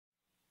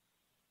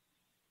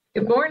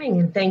Good morning,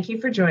 and thank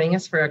you for joining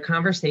us for a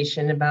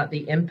conversation about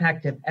the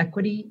impact of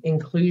equity,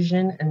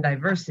 inclusion, and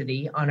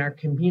diversity on our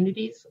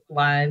communities,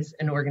 lives,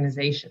 and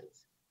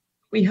organizations.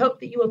 We hope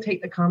that you will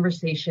take the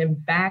conversation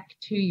back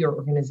to your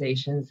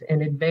organizations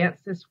and advance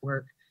this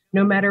work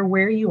no matter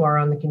where you are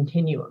on the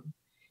continuum.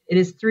 It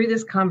is through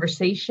this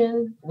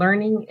conversation,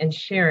 learning, and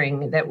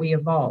sharing that we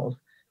evolve.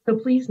 So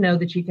please know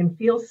that you can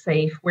feel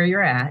safe where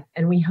you're at,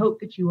 and we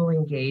hope that you will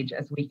engage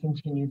as we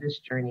continue this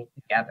journey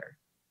together.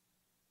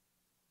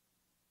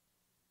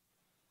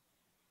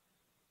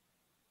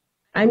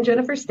 I'm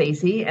Jennifer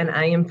Stacy, and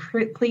I am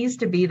pleased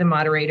to be the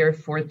moderator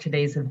for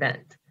today's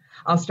event.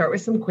 I'll start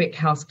with some quick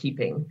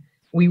housekeeping.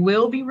 We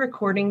will be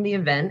recording the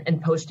event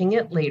and posting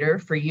it later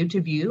for you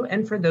to view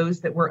and for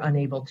those that were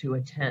unable to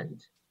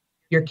attend.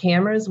 Your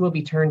cameras will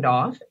be turned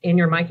off and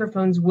your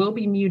microphones will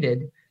be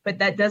muted, but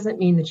that doesn't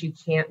mean that you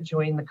can't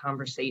join the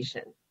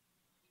conversation.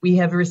 We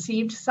have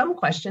received some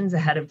questions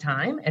ahead of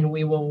time, and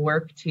we will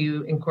work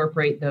to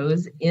incorporate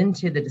those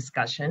into the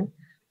discussion.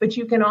 But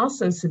you can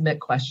also submit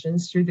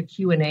questions through the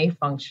Q&A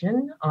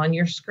function on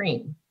your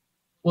screen.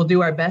 We'll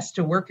do our best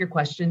to work your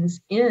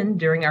questions in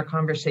during our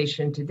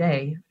conversation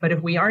today, but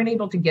if we aren't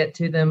able to get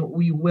to them,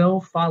 we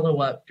will follow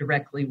up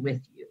directly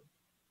with you.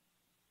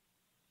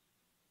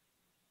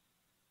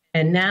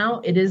 And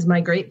now it is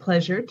my great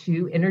pleasure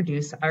to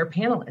introduce our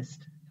panelist.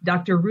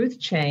 Dr. Ruth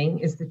Chang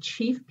is the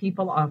Chief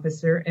People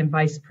Officer and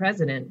Vice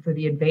President for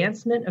the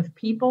Advancement of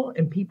People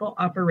and People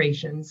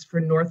Operations for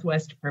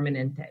Northwest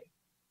Permanente.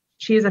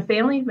 She is a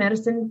family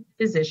medicine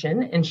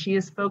physician, and she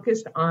is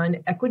focused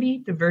on equity,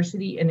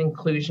 diversity, and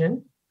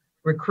inclusion,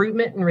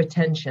 recruitment and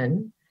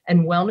retention,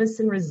 and wellness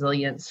and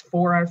resilience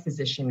for our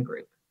physician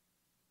group.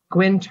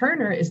 Gwen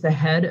Turner is the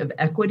head of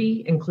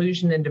equity,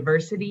 inclusion, and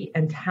diversity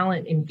and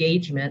talent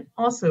engagement,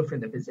 also for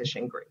the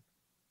physician group.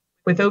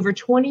 With over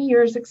 20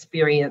 years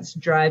experience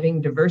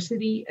driving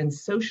diversity and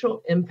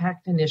social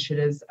impact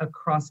initiatives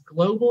across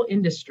global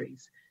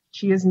industries,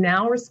 she is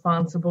now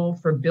responsible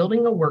for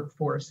building a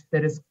workforce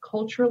that is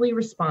culturally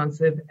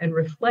responsive and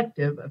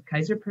reflective of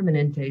Kaiser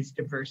Permanente's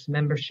diverse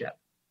membership.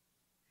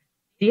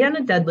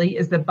 Deanna Dudley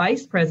is the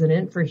Vice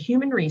President for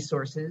Human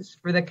Resources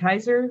for the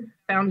Kaiser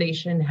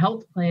Foundation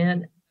Health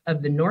Plan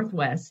of the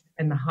Northwest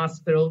and the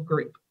Hospital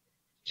Group.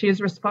 She is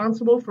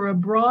responsible for a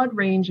broad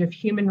range of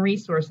human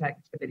resource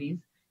activities,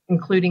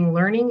 including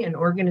learning and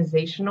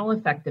organizational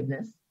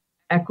effectiveness,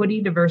 equity,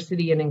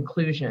 diversity, and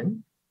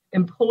inclusion,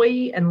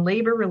 employee and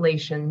labor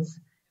relations,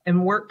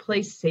 and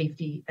workplace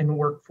safety and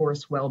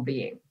workforce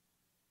well-being.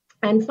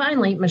 And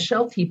finally,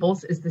 Michelle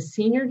Teeples is the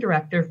Senior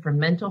Director for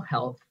Mental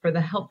Health for the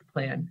Health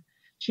Plan.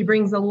 She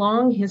brings a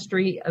long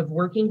history of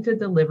working to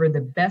deliver the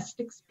best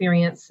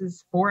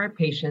experiences for our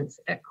patients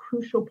at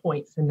crucial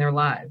points in their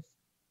lives.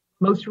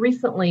 Most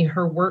recently,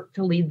 her work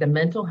to lead the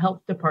mental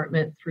health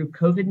department through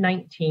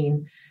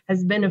COVID-19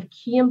 has been of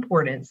key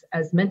importance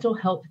as mental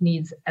health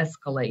needs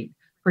escalate,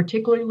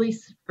 particularly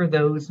for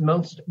those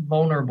most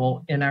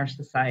vulnerable in our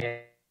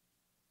society.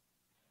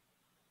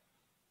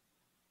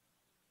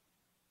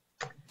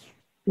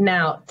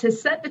 Now, to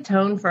set the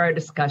tone for our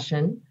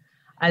discussion,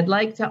 I'd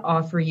like to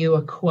offer you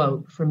a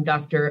quote from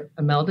Dr.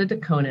 Imelda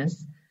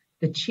Daconis,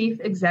 the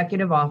Chief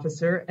Executive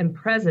Officer and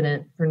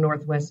President for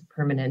Northwest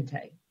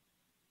Permanente.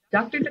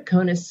 Dr.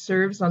 Daconis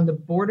serves on the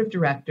Board of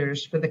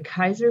Directors for the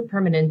Kaiser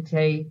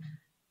Permanente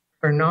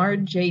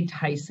Bernard J.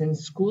 Tyson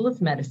School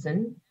of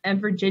Medicine, and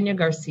Virginia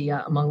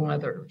Garcia, among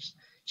others.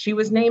 She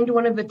was named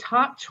one of the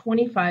top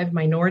 25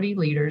 minority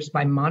leaders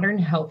by Modern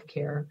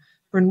Healthcare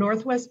for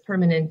Northwest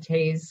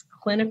Permanente's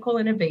clinical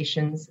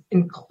innovations,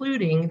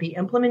 including the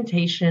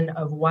implementation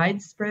of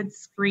widespread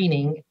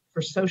screening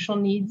for social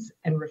needs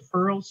and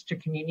referrals to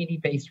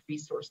community-based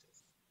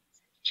resources.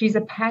 She's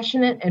a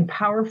passionate and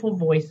powerful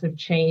voice of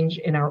change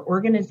in our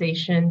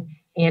organization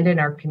and in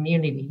our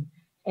community,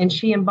 and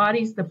she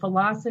embodies the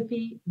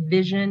philosophy,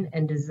 vision,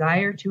 and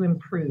desire to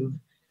improve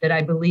that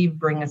I believe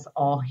bring us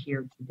all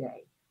here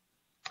today.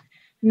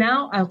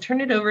 Now I'll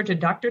turn it over to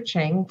Dr.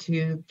 Chang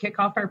to kick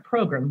off our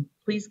program.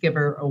 Please give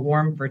her a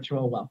warm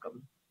virtual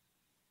welcome.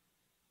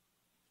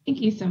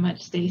 Thank you so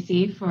much,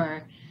 Stacy,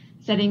 for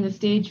setting the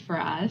stage for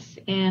us.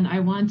 And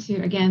I want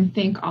to, again,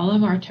 thank all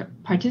of our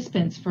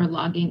participants for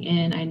logging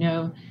in. I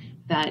know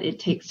that it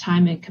takes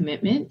time and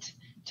commitment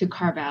to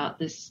carve out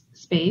this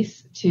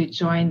space to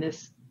join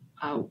this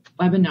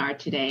webinar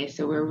today.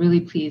 So we're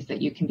really pleased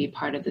that you can be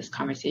part of this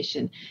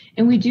conversation.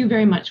 And we do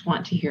very much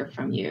want to hear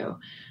from you.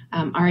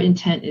 Our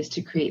intent is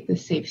to create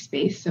this safe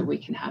space so we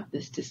can have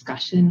this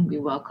discussion. We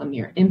welcome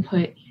your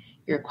input,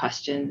 your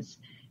questions,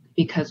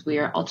 because we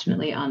are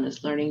ultimately on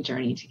this learning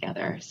journey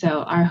together.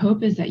 So our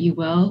hope is that you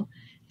will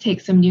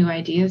take some new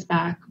ideas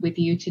back with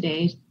you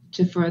today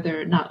to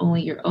further not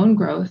only your own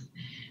growth,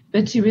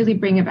 but to really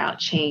bring about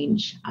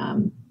change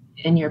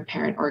in your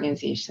parent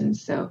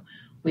organizations. So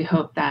we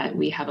hope that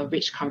we have a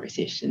rich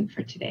conversation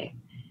for today.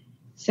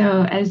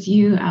 So as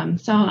you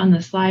saw on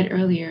the slide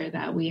earlier,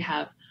 that we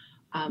have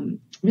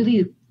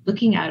really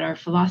looking at our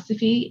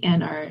philosophy,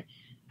 and our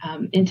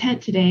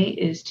intent today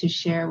is to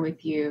share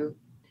with you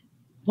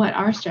what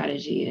our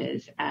strategy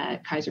is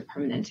at Kaiser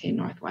Permanente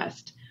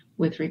Northwest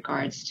with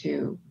regards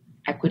to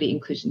equity,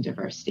 inclusion,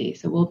 diversity.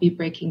 So we'll be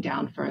breaking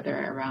down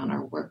further around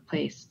our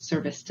workplace,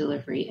 service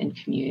delivery, and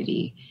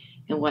community,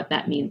 and what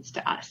that means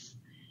to us.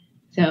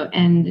 So,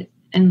 and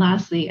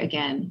lastly,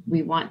 again,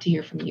 we want to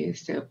hear from you.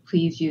 So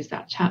please use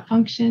that chat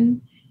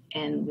function,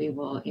 and we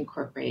will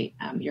incorporate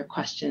your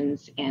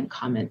questions and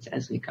comments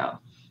as we go.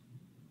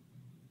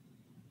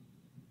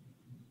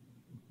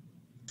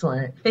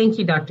 Excellent. Thank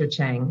you, Dr.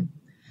 Chang.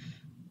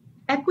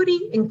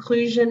 Equity,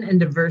 inclusion, and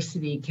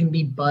diversity can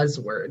be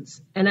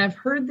buzzwords, and I've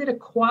heard that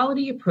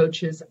equality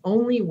approaches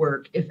only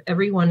work if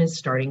everyone is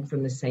starting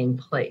from the same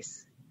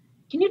place.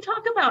 Can you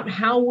talk about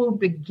how we'll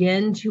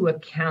begin to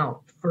account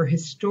for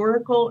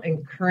historical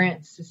and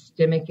current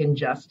systemic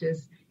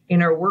injustice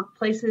in our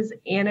workplaces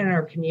and in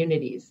our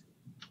communities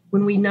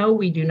when we know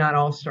we do not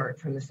all start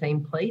from the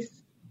same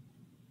place?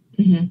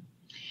 Mm-hmm.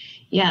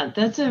 Yeah,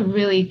 that's a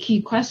really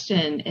key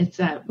question. It's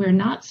that we're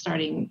not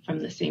starting from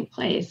the same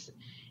place.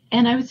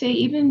 And I would say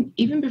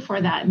even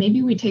before that,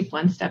 maybe we take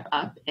one step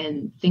up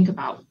and think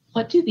about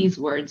what do these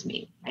words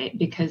mean, right?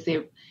 Because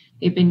they've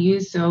been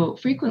used so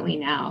frequently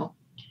now.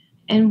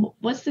 And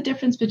what's the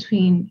difference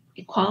between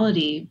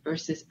equality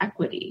versus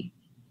equity?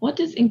 What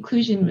does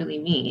inclusion really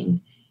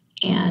mean?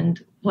 And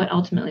what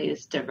ultimately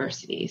is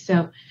diversity?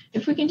 So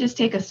if we can just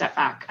take a step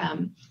back,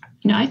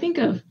 I think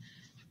of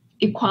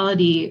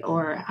equality,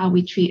 or how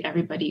we treat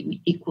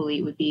everybody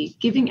equally, would be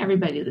giving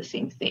everybody the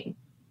same thing.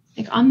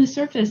 Like on the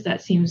surface,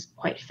 that seems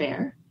quite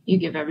fair. You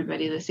give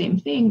everybody the same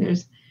thing,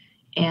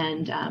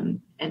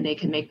 and they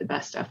can make the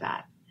best of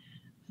that.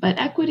 But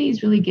equity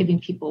is really giving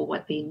people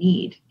what they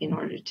need in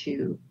order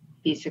to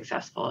be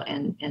successful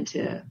and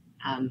to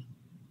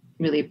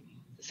really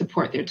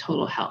support their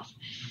total health.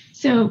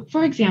 So,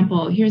 for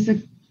example, here's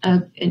an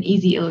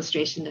easy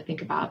illustration to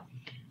think about.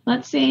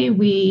 Let's say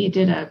we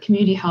did a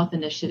community health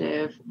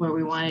initiative where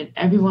we wanted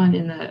everyone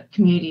in the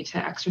community to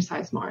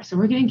exercise more. So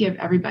we're going to give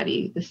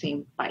everybody the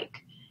same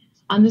bike.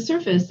 On the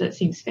surface, that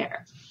seems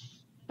fair.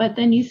 But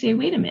then you say,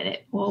 wait a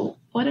minute, well,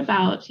 what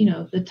about,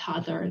 the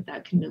toddler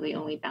that can really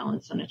only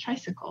balance on a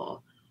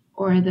tricycle,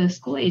 or the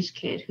school-age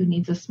kid who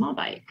needs a small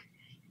bike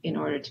in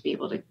order to be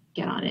able to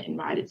get on it and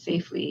ride it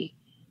safely?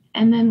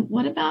 And then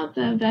what about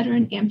the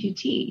veteran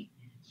amputee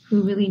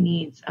who really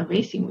needs a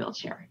racing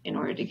wheelchair in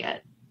order to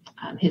get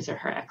his or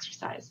her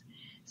exercise?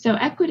 So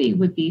equity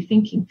would be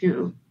thinking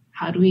through,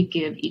 how do we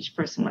give each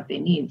person what they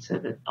need so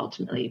that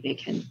ultimately they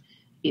can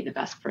be the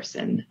best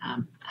person,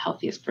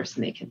 healthiest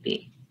person they can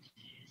be.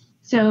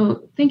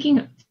 So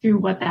thinking through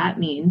what that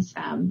means,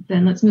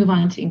 then let's move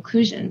on to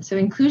inclusion. So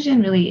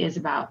inclusion really is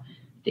about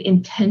the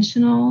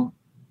intentional,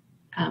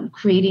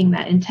 creating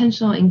that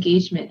intentional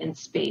engagement in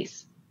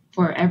space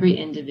for every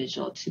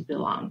individual to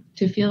belong,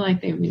 to feel like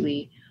they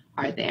really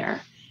are there.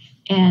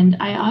 And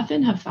I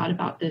often have thought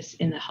about this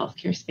in the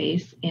healthcare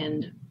space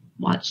and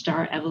watched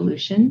our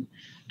evolution.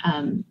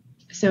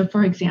 So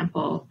for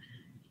example,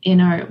 in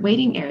our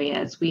waiting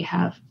areas, we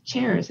have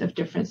chairs of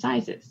different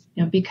sizes,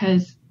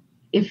 because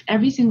if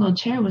every single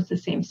chair was the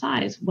same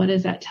size, what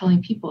is that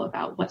telling people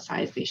about what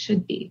size they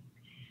should be?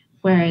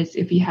 Whereas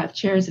if you have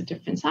chairs of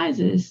different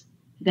sizes,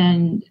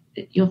 then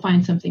you'll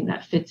find something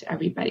that fits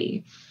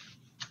everybody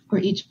or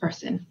each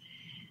person.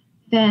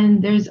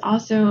 Then there's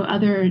also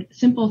other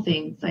simple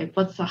things like,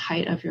 what's the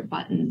height of your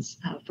buttons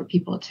for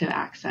people to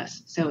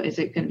access? So is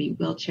it going to be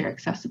wheelchair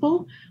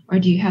accessible, or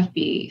do you have to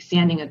be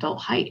standing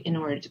adult height in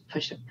order to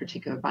push a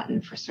particular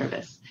button for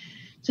service?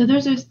 So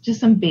those are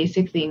just some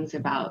basic things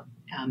about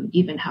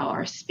even how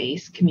our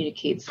space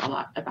communicates a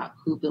lot about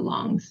who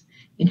belongs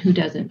and who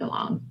doesn't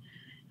belong,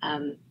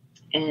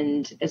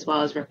 and as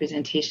well as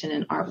representation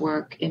in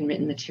artwork and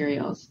written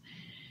materials.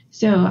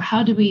 So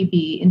how do we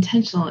be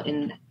intentional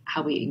in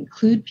how we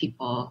include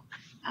people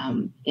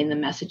in the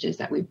messages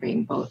that we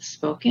bring, both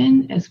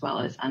spoken as well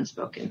as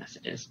unspoken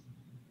messages?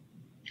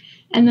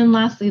 And then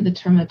lastly, the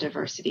term of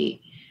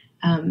diversity.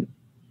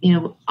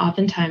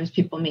 Oftentimes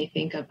people may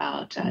think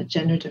about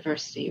gender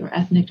diversity or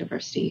ethnic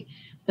diversity,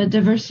 but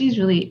diversity is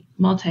really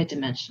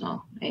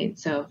multidimensional, right?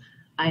 So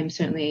I'm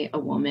certainly a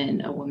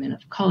woman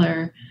of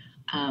color,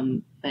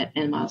 but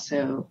I'm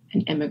also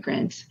an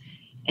immigrant.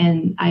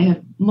 And I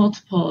have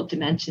multiple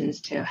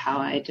dimensions to how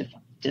I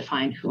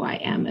define who I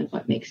am and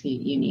what makes me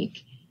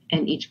unique.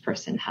 And each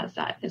person has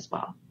that as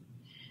well.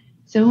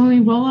 So when we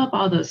roll up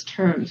all those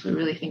terms, we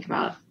really think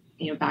about,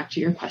 back to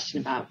your question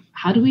about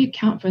how do we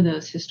account for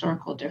those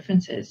historical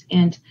differences?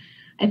 And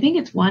I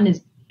think one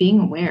is being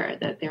aware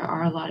that there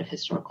are a lot of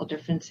historical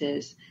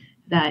differences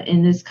that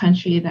in this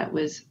country that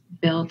was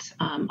built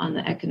on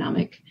the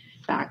economic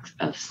backs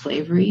of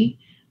slavery,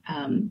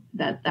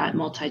 that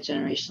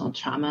multi-generational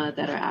trauma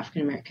that our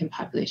African-American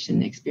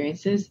population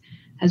experiences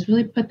has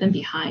really put them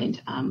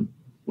behind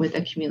with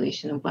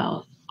accumulation of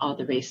wealth, all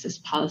the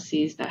racist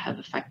policies that have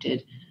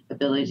affected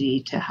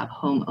ability to have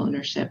home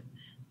ownership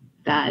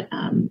that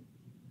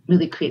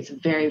really creates a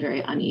very,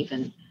 very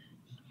uneven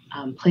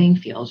playing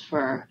field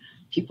for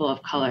people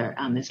of color,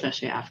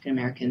 especially African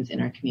Americans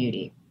in our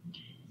community.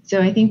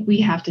 So I think we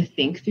have to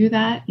think through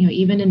that.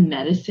 Even in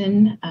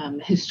medicine,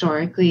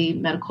 historically,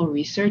 medical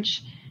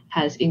research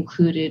has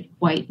included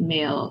white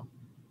male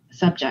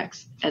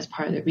subjects as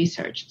part of the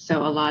research.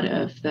 So a lot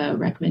of the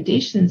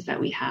recommendations that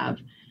we have,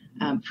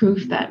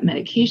 proof that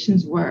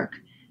medications work,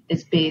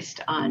 is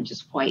based on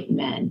just white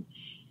men.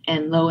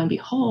 And lo and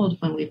behold,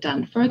 when we've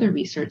done further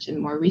research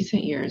in more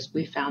recent years,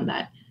 we found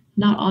that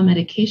not all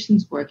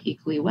medications work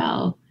equally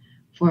well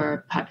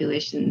for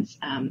populations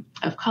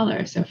of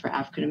color. So for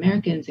African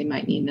Americans, they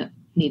might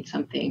need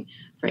something.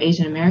 For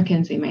Asian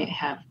Americans, they might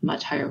have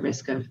much higher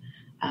risk of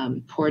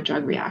poor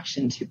drug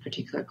reaction to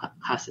particular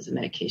classes of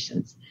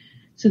medications.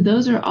 So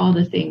those are all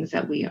the things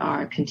that we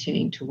are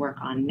continuing to work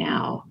on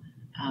now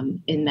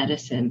in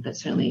medicine, but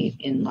certainly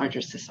in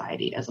larger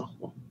society as a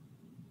whole.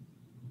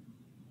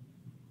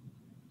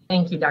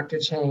 Thank you, Dr.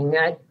 Chang.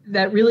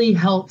 That really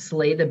helps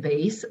lay the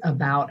base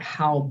about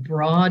how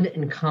broad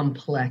and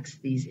complex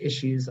these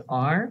issues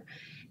are,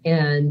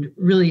 and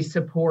really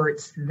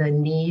supports the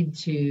need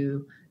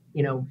to,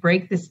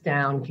 break this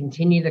down,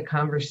 continue the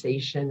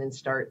conversation, and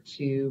start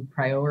to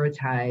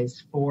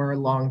prioritize for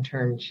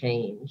long-term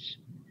change.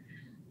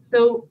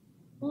 So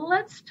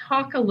let's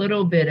talk a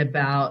little bit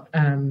about,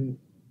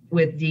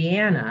 with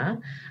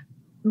Deanna,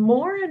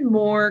 more and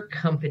more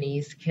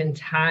companies can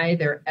tie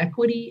their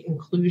equity,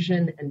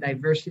 inclusion, and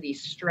diversity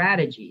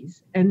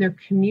strategies and their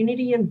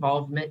community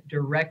involvement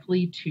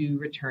directly to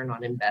return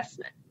on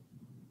investment.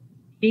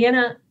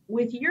 Deanna,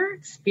 with your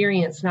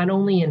experience not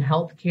only in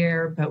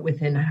healthcare, but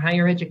within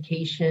higher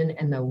education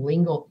and the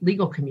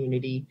legal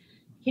community,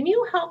 can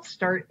you help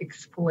start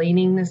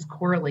explaining this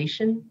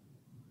correlation?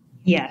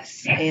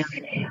 Yes, and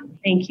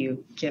thank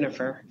you,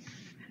 Jennifer.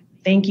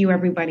 Thank you,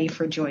 everybody,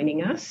 for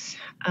joining us.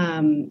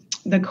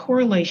 The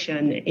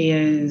correlation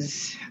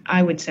is,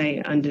 I would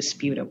say,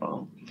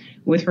 undisputable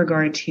with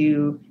regard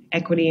to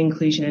equity,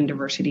 inclusion, and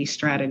diversity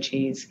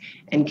strategies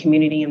and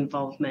community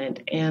involvement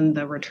and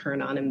the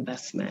return on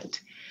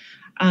investment.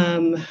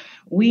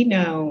 We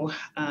know,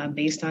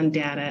 based on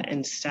data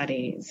and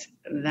studies,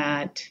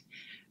 that,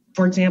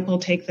 for example,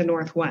 take the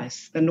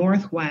Northwest. The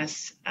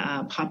Northwest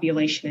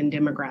population and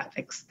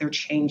demographics, they're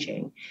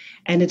changing.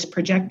 And it's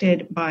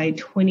projected by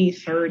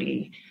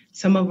 2030,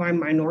 some of our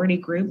minority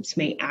groups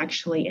may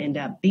actually end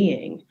up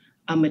being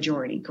a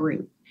majority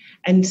group.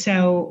 And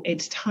so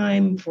it's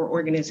time for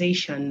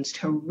organizations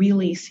to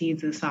really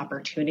seize this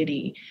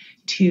opportunity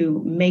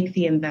to make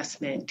the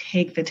investment,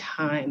 take the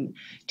time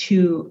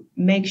to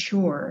make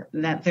sure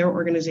that their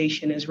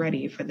organization is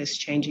ready for this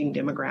changing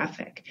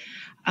demographic.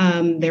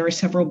 There are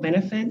several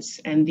benefits,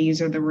 and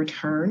these are the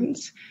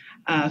returns.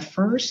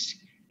 First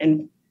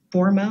and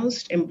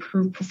foremost,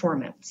 improved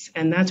performance.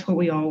 And that's what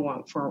we all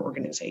want for our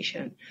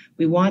organization.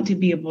 We want to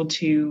be able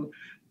to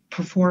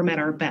perform at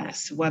our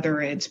best, whether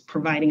it's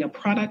providing a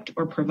product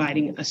or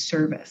providing a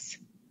service.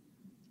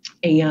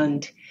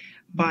 And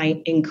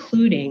by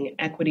including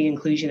equity,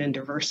 inclusion, and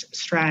diverse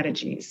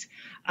strategies,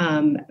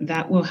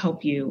 that will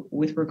help you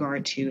with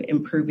regard to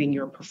improving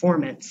your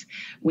performance.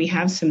 We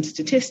have some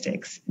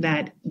statistics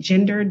that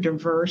gender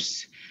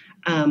diverse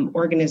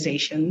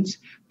organizations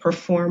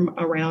perform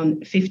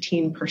around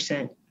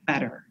 15%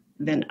 better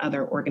than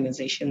other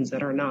organizations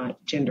that are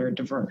not gender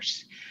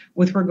diverse.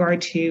 With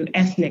regard to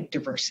ethnic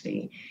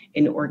diversity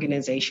in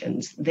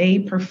organizations, they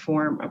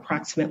perform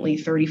approximately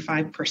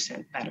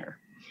 35% better.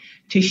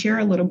 To share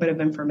a little bit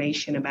of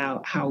information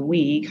about how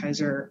we,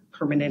 Kaiser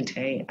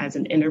Permanente, as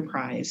an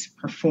enterprise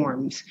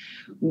performs,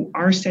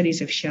 our studies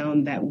have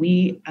shown that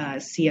we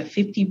see a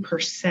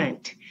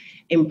 50%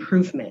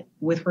 improvement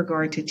with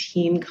regard to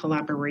team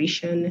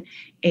collaboration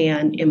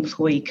and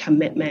employee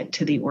commitment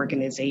to the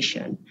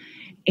organization.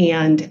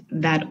 And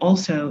that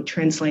also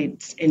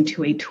translates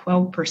into a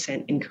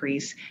 12%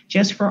 increase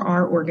just for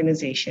our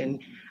organization,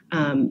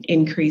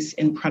 increase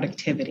in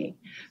productivity.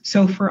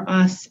 So for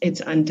us,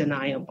 it's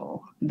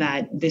undeniable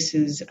that this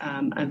is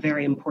a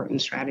very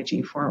important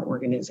strategy for our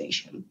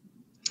organization.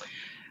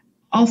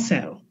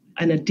 Also,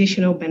 an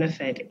additional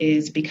benefit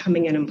is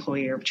becoming an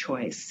employer of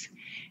choice.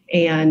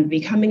 And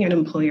becoming an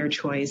employer of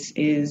choice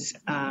is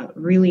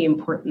really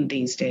important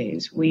these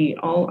days. We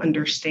all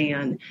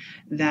understand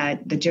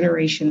that the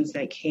generations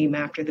that came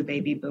after the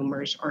baby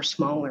boomers are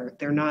smaller.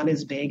 They're not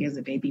as big as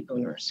the baby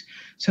boomers.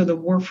 So the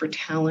war for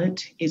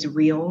talent is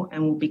real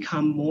and will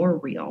become more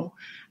real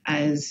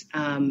as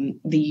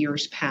the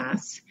years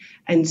pass.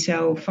 And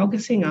so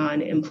focusing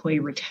on employee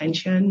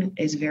retention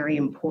is very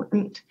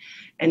important.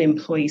 And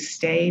employees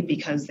stay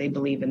because they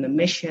believe in the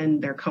mission,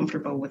 they're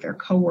comfortable with their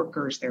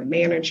coworkers, their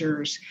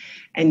managers.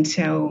 And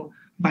so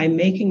by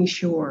making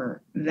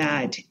sure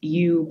that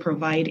you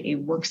provide a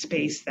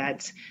workspace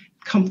that's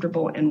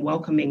comfortable and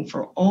welcoming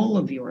for all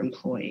of your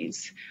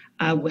employees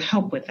will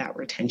help with that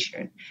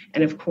retention.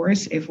 And of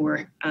course, if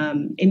we're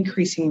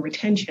increasing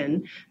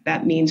retention,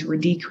 that means we're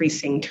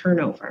decreasing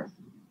turnover.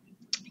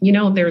 You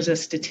know, there's a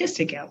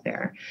statistic out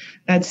there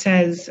that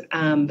says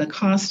the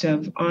cost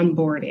of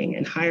onboarding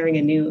and hiring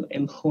a new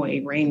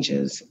employee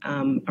ranges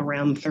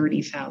around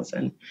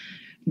 $30,000,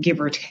 give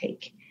or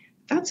take.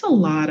 That's a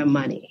lot of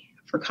money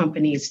for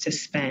companies to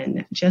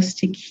spend just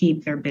to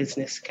keep their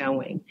business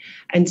going.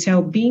 And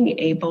so being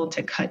able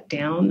to cut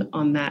down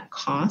on that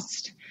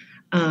cost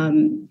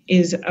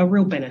is a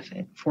real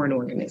benefit for an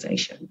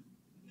organization.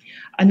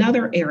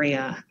 Another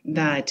area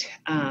that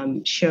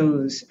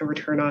shows a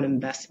return on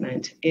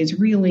investment is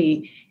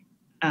really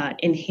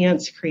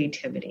enhanced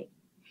creativity.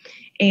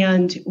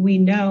 And we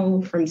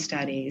know from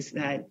studies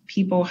that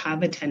people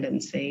have a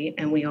tendency,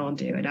 and we all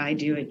do it. I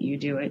do it, you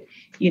do it.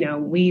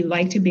 We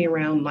like to be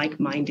around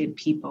like-minded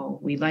people.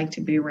 We like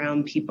to be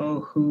around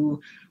people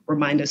who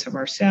remind us of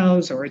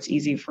ourselves, or it's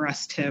easy for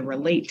us to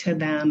relate to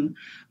them.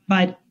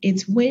 But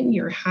it's when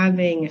you're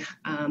having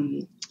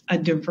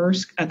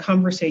a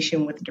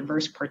conversation with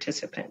diverse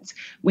participants,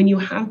 when you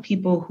have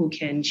people who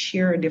can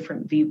share a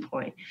different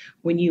viewpoint,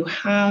 when you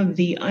have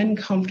the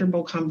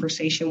uncomfortable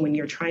conversation when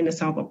you're trying to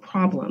solve a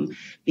problem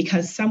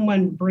because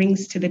someone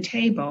brings to the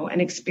table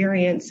an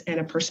experience and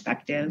a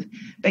perspective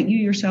that you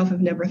yourself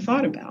have never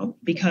thought about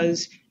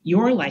because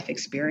your life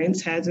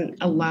experience hasn't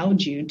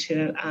allowed you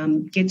to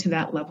get to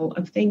that level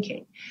of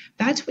thinking.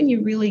 That's when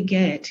you really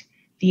get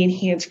the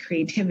enhanced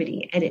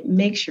creativity, and it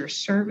makes your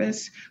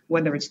service,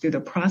 whether it's through the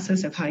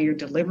process of how you're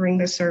delivering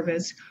the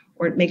service,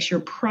 or it makes your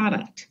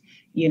product,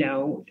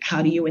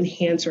 how do you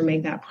enhance or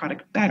make that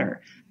product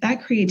better?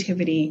 That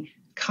creativity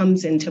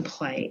comes into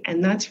play,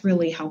 and that's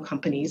really how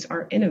companies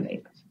are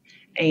innovative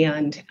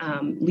and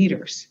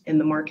leaders in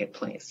the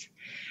marketplace.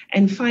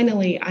 And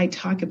finally, I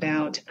talk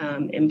about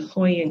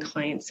employee and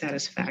client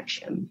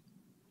satisfaction.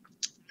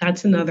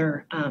 That's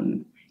another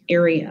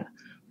area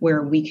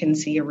where we can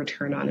see a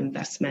return on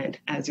investment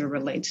as it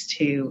relates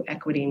to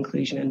equity,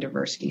 inclusion, and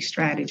diversity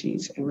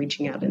strategies and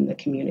reaching out in the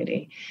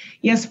community.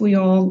 Yes, we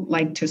all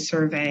like to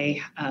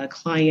survey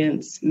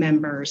clients,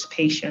 members,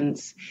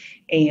 patients,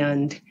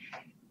 and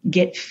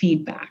get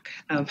feedback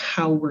of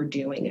how we're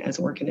doing as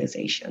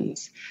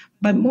organizations.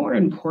 But more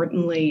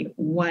importantly,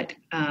 what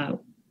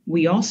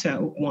we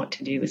also want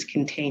to do is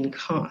contain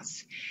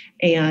costs.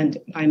 And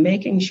by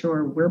making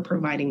sure we're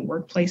providing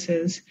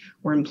workplaces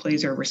where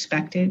employees are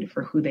respected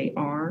for who they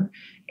are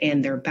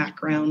and their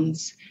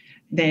backgrounds,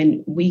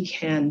 then we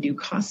can do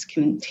cost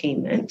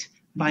containment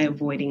by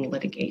avoiding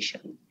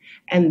litigation.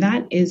 And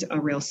that is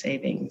a real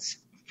savings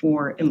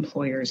for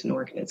employers and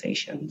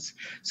organizations.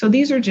 So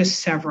these are just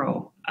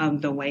several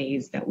of the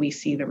ways that we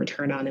see the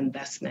return on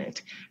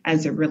investment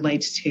as it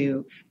relates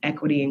to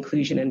equity,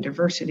 inclusion, and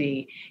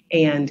diversity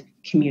and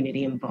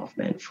community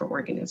involvement for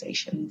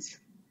organizations.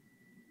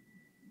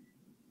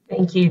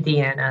 Thank you,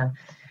 Deanna.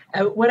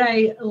 What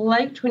I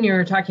liked when you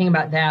were talking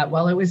about that,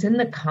 while it was in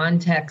the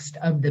context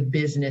of the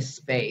business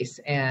space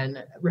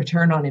and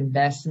return on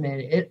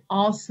investment, it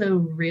also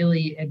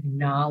really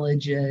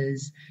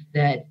acknowledges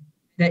that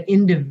the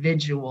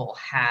individual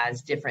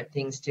has different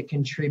things to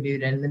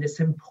contribute, and that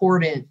it's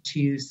important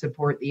to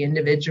support the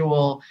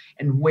individual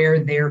and where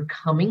they're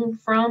coming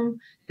from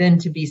than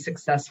to be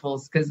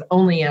successful, because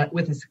only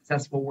with a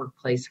successful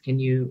workplace can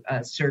you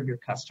serve your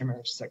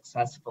customers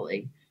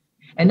successfully.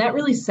 And that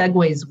really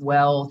segues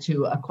well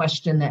to a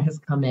question that has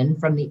come in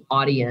from the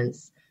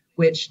audience,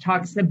 which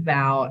talks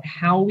about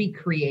how we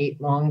create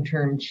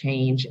long-term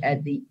change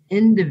at the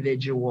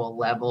individual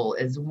level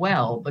as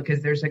well,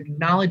 because there's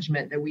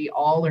acknowledgement that we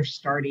all are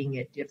starting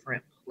at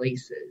different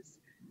places.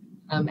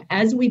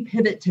 As we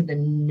pivot to the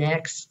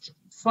next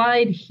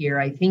slide here,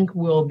 I think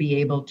we'll be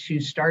able to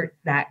start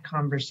that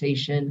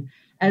conversation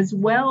as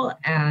well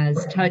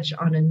as touch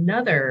on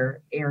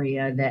another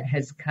area that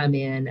has come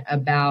in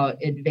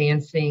about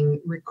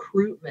advancing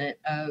recruitment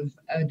of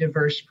a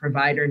diverse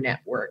provider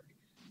network.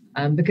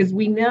 Because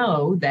we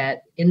know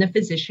that in the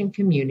physician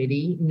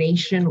community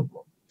nationwide,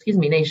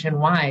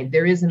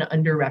 there is an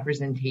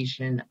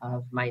underrepresentation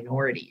of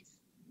minorities.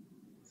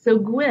 So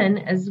Gwen,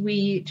 as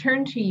we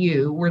turn to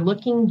you, we're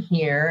looking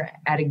here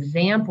at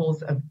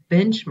examples of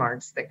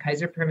benchmarks that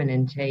Kaiser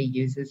Permanente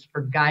uses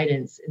for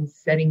guidance in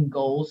setting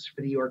goals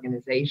for the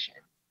organization.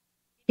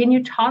 Can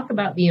you talk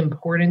about the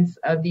importance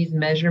of these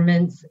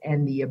measurements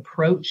and the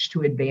approach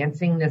to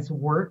advancing this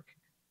work?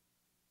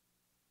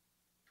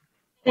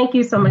 Thank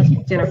you so much,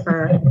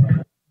 Jennifer.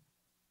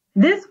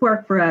 This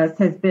work for us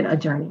has been a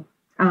journey.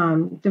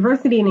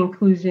 Diversity and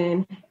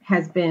inclusion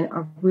has been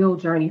a real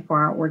journey for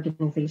our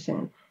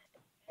organization.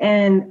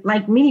 And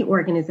like many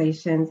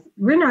organizations,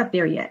 we're not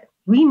there yet.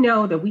 We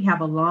know that we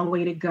have a long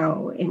way to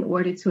go in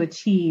order to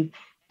achieve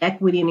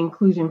equity and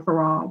inclusion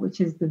for all,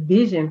 which is the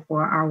vision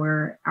for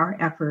our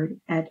effort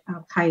at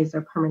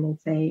Kaiser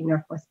Permanente,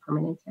 Northwest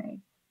Permanente.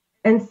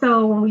 And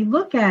so when we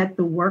look at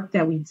the work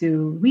that we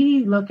do,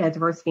 we look at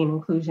diversity and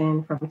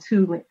inclusion from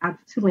two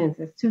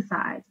lenses, two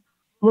sides.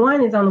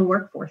 One is on the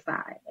workforce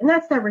side, and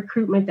that's that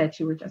recruitment that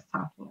you were just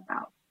talking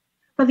about.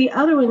 But the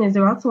other one is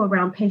also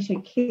around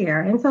patient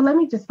care. And so let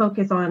me just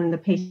focus on the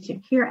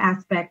patient care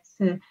aspects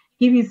to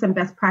give you some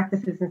best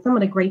practices and some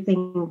of the great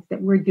things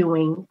that we're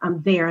doing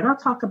there. And I'll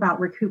talk about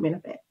recruitment a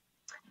bit.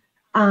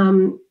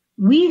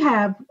 We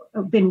have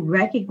been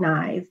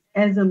recognized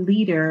as a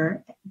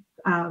leader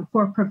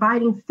for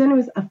providing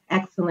centers of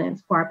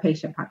excellence for our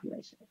patient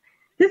population.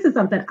 this is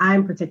something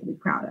I'm particularly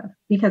proud of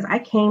because I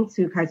came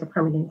to Kaiser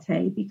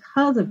Permanente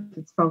because of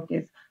its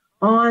focus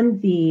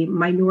on the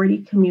minority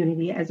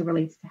community as it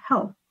relates to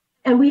health.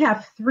 And we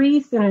have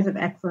 3 centers of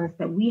excellence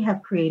that we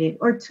have created,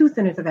 or 2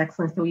 centers of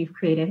excellence that we've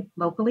created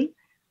locally.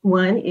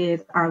 One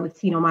is our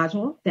Latino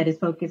module that is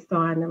focused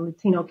on the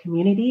Latino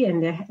community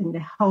and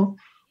the health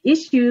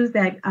issues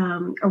that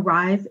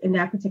arise in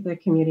that particular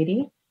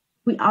community.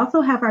 We also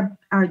have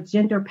our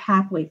Gender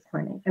Pathways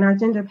Clinic, and our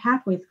Gender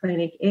Pathways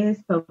Clinic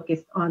is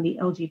focused on the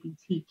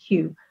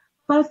LGBTQ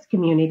plus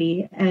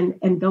community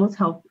and those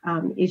health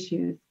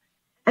issues.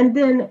 And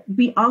then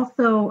we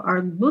also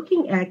are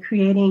looking at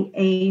creating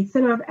a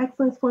center of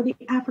excellence for the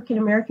African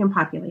American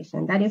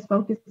population that is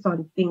focused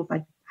on things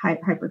like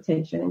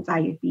hypertension and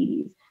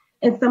diabetes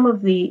and some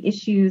of the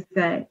issues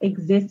that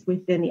exist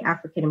within the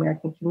African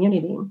American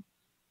community.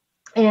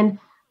 And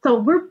so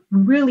we're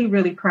really,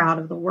 really proud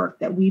of the work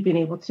that we've been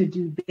able to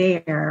do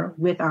there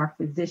with our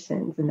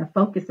physicians and the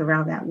focus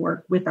around that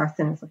work with our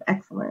centers of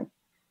excellence.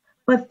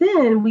 But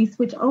then we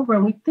switch over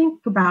and we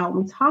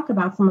talk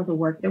about some of the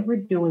work that we're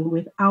doing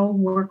with our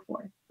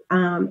workforce.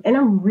 And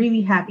I'm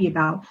really happy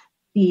about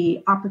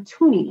the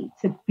opportunity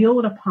to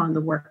build upon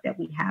the work that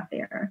we have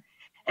there.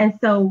 And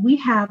so we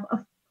have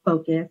a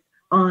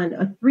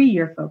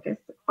 3-year focus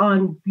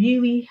on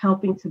really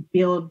helping to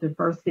build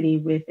diversity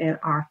within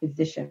our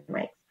physician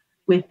ranks,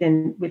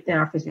 within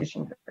our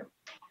physician group.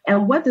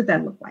 And what does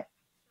that look like?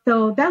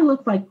 So that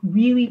looks like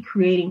really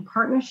creating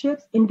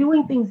partnerships and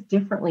doing things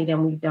differently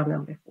than we've done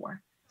them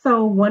before.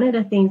 So one of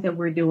the things that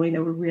we're doing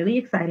that we're really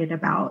excited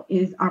about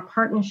is our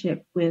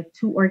partnership with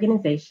 2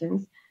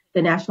 organizations,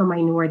 the National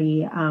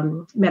Minority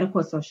Medical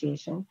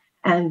Association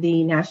and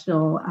the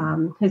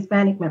National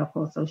Hispanic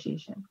Medical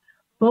Association.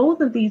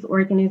 Both of these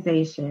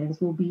organizations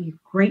will be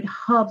great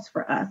hubs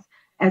for us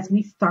as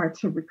we start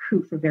to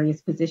recruit for various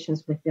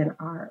positions within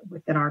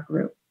our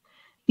group.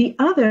 The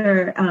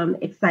other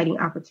exciting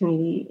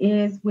opportunity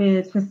is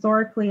with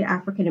historically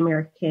African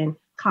American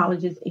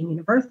colleges and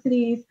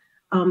universities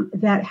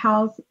that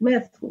house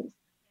med schools.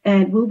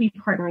 And we'll be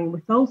partnering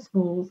with those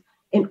schools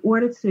in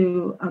order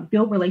to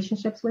build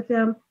relationships with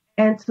them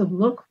and to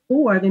look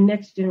for the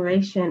next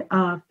generation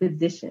of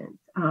physicians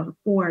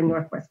for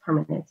Northwest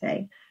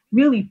Permanente,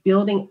 really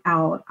building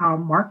out our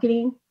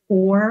marketing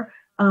for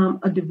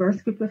a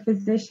diverse group of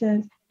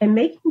physicians and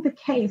making the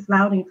case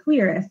loud and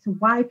clear as to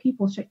why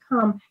people should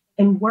come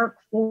and work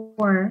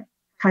for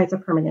Kaiser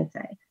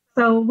Permanente.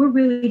 So we're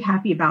really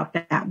happy about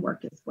that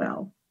work as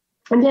well.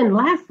 And then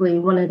lastly,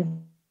 one of the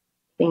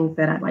things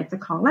that I'd like to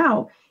call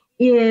out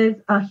is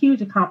a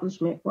huge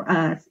accomplishment for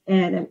us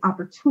and an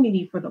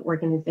opportunity for the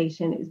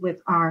organization is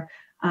with our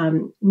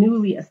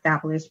newly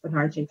established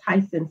Bernard J.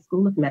 Tyson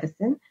School of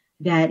Medicine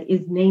that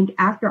is named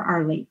after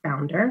our late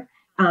founder.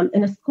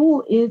 And the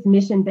school is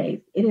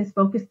mission-based. It is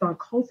focused on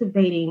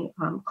cultivating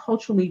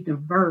culturally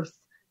diverse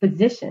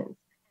physicians.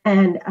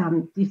 And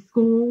the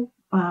school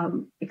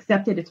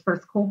accepted its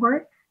first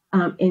cohort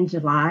in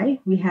July.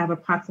 We have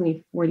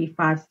approximately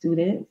 45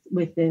 students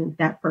within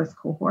that first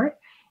cohort.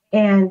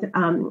 And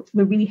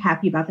we're really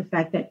happy about the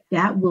fact that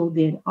that will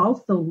then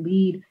also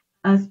lead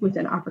us with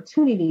an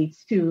opportunity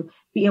to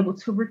be able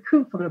to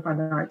recruit from the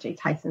Bernard J.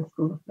 Tyson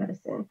School of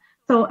Medicine.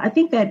 So I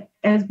think that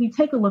as we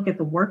take a look at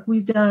the work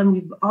we've done,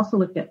 we've also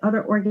looked at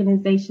other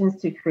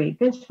organizations to create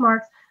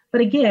benchmarks.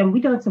 But again,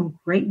 we've done some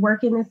great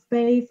work in this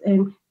space,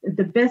 and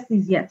the best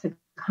is yet to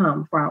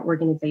come for our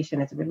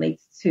organization as it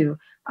relates to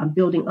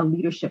building a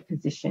leadership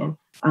position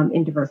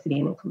in diversity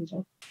and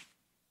inclusion.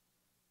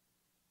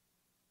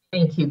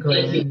 Thank you,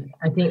 Glenn.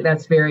 I think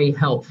that's very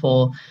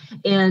helpful.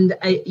 And,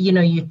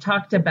 you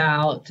talked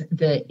about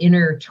the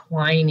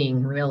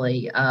intertwining,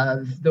 really,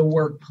 of the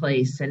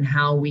workplace and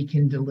how we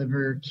can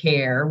deliver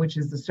care, which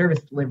is the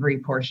service delivery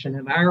portion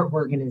of our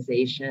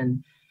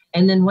organization,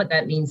 and then what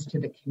that means to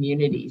the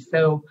community.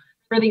 So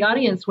for the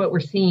audience, what we're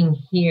seeing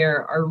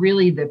here are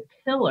really the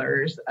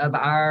pillars of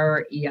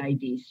our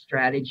EID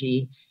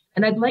strategy.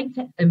 And I'd like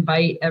to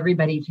invite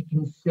everybody to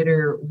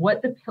consider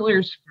what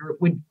pillars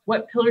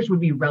would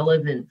be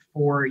relevant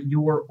for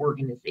your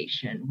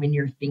organization when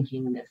you're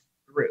thinking this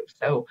through.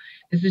 So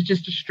this is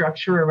just a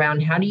structure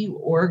around how do you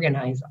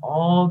organize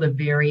all the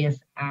various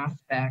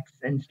aspects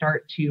and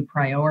start to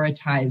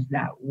prioritize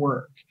that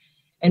work.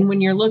 And when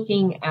you're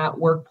looking at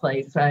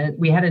workplace,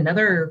 we had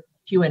another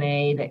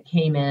Q&A that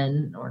came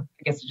in, or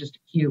I guess it's just a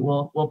Q.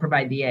 We'll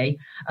provide the A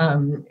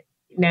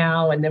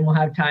now, and then we'll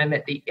have time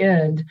at the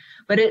end.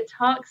 But it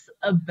talks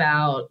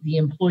about the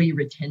employee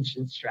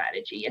retention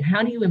strategy and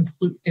how do you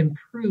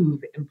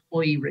improve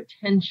employee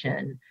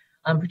retention,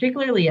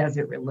 particularly as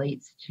it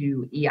relates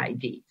to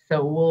EID.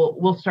 So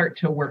we'll start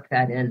to work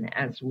that in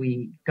as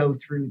we go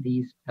through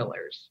these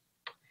pillars.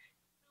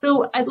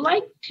 So I'd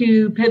like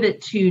to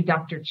pivot to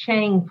Dr.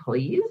 Chang,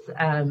 please.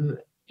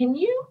 Can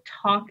you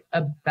talk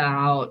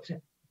about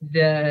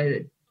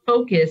the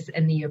focus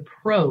and the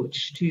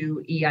approach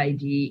to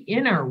EID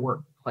in our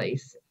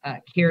workplace,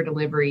 care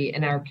delivery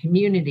in our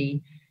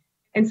community,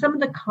 and some of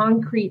the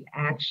concrete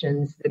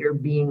actions that are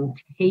being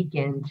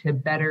taken to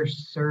better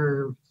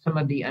serve some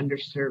of the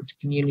underserved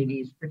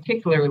communities,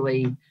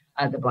 particularly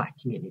the Black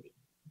community.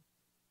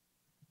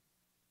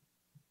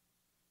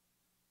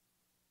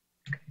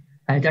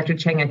 Dr.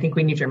 Cheng, I think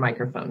we need your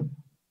microphone.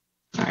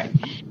 All right.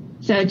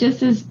 So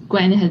just as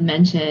Gwen had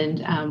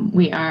mentioned,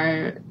 we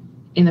are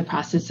in the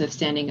process of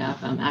standing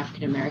up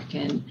African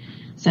American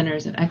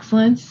centers of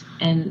excellence.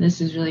 And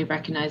this is really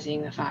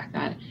recognizing the fact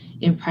that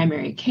in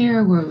primary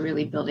care, we're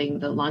really building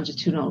the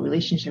longitudinal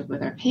relationship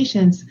with our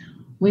patients.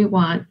 We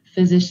want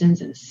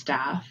physicians and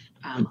staff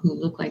who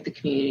look like the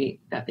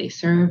community that they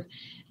serve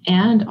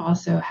and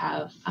also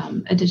have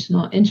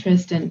additional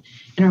interest and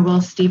are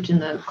well steeped in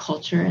the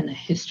culture and the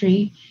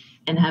history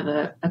and have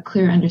a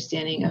clear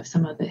understanding of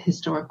some of the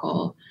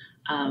historical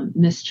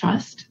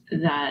mistrust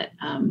that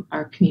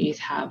our communities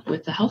have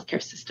with the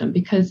healthcare system.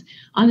 Because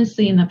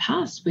honestly, in the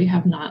past, we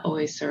have not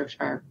always served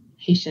our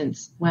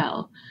patients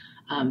well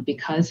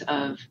because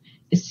of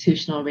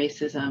institutional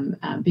racism,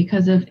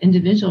 because of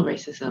individual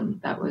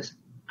racism that was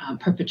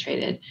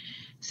perpetrated.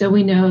 So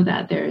we know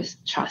that there's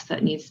trust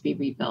that needs to be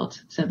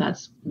rebuilt. So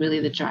that's really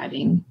the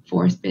driving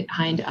force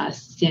behind us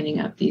standing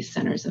up these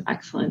centers of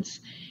excellence.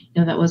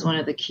 You know, that was one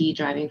of the key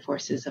driving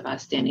forces of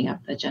us standing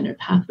up the Gender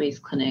Pathways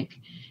Clinic,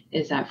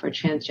 is that for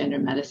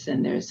transgender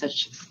medicine, there's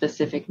such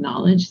specific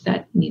knowledge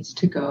that needs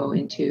to go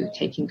into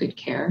taking good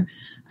care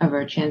of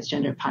our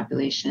transgender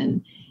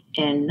population.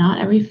 And not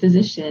every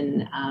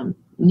physician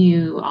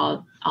knew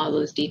all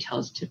those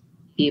details to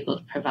be able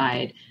to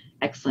provide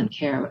excellent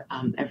care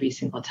every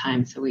single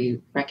time. So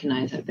we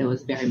recognize that there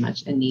was very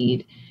much a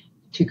need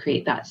to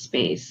create that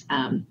space,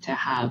 to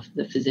have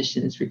the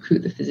physicians,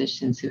 recruit the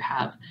physicians who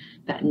have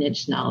that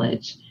niche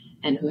knowledge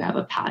and who have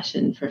a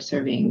passion for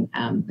serving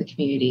the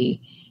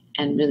community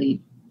and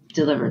really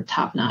deliver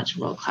top-notch,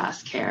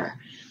 world-class care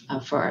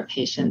for our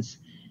patients.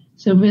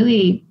 So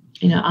really,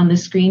 you know, on the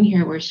screen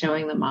here, we're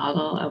showing the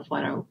model of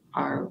what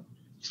our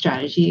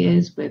strategy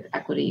is with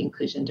equity,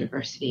 inclusion,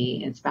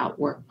 diversity. It's about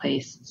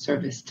workplace,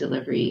 service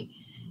delivery,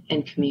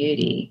 and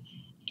community.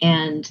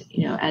 And,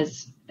 you know,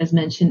 as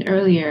mentioned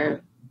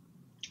earlier,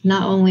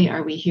 not only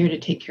are we here to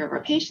take care of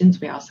our patients,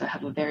 we also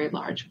have a very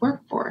large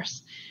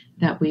workforce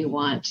that we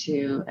want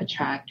to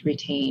attract,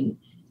 retain,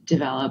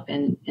 develop,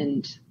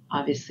 and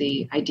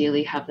obviously,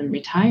 ideally have them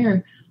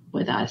retire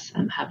with us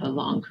and have a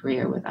long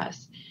career with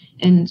us.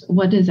 And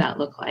what does that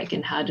look like?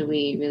 And how do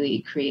we really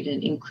create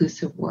an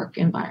inclusive work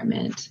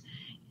environment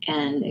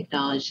and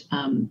acknowledge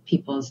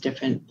people's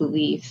different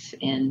beliefs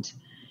and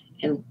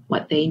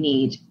what they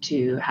need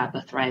to have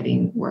a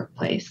thriving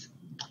workplace?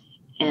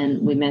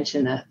 And we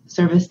mentioned the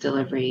service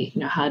delivery.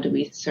 You know, how do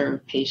we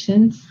serve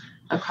patients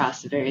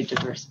across a very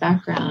diverse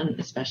background,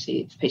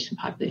 especially patient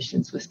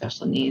populations with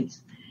special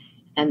needs?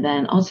 And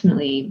then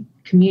ultimately,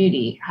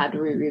 community. How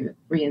do we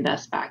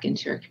reinvest back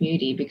into our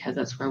community? Because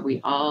that's where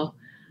we all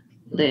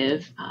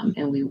live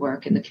and we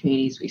work in the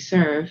communities we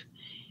serve.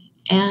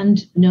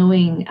 And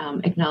knowing,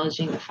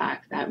 acknowledging the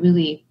fact that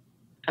really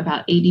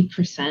about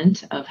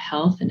 80% of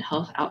health and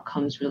health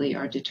outcomes really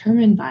are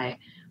determined by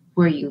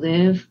where you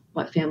live,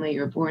 what family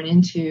you're born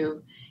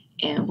into,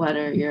 and what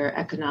are your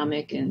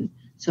economic and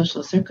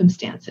social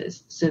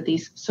circumstances. So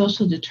these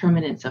social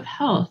determinants of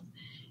health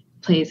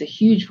plays a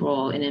huge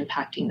role in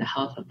impacting the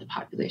health of the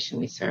population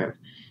we serve.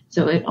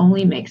 So it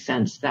only makes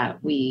sense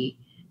that we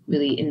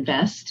really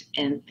invest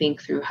and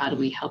think through how do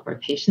we help our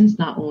patients,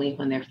 not only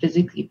when they're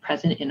physically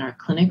present in our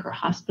clinic or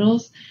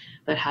hospitals,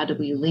 but how do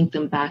we link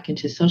them back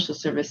into social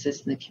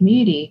services in the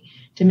community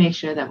to make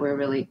sure that we're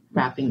really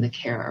wrapping the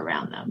care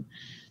around them.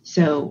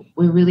 So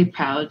we're really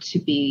proud to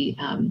be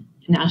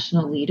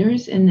national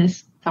leaders in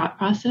this thought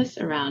process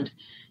around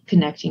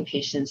connecting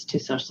patients to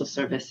social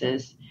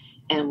services.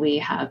 And we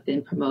have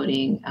been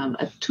promoting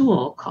a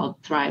tool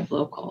called Thrive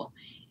Local.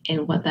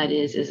 And what that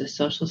is a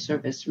social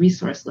service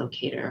resource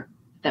locator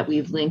that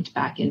we've linked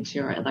back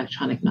into our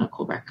electronic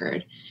medical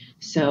record.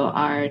 So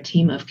our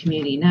team of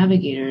community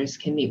navigators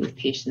can meet with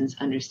patients,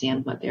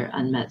 understand what their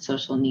unmet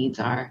social needs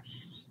are,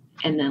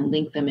 and then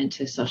link them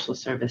into social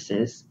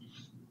services,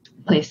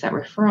 place that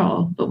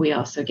referral, but we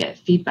also get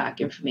feedback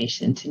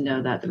information to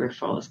know that the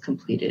referral is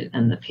completed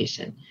and the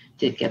patient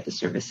did get the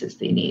services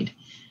they need.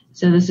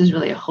 So this is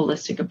really a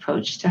holistic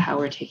approach to how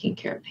we're taking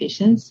care of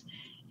patients.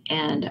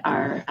 And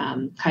our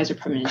Kaiser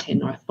Permanente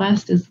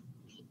Northwest is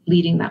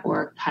leading that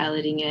work,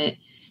 piloting it.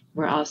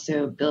 We're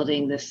also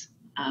building this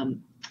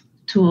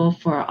tool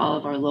for all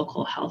of our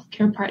local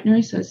healthcare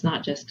partners. So it's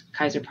not just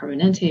Kaiser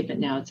Permanente, but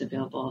now it's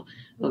available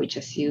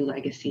OHSU,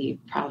 Legacy,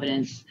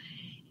 Providence,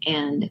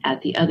 and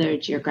at the other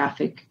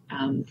geographic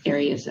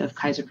areas of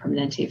Kaiser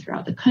Permanente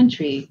throughout the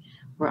country.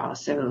 We're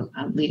also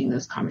leading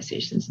those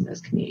conversations in those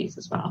communities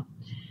as well.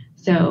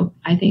 So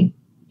I think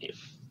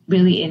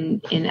really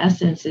in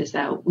essence is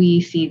that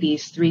we see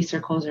these three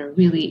circles are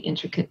really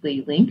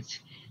intricately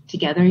linked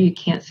together. You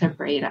can't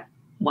separate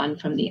one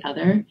from the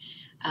other.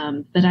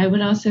 But I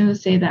would also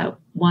say that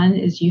one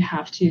is you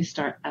have to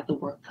start at the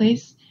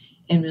workplace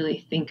and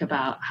really think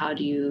about how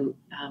do you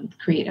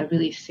create a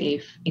really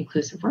safe,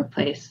 inclusive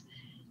workplace.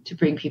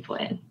 bring people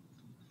in.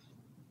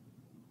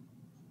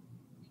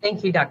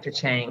 Thank you, Dr.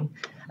 Chang.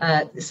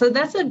 So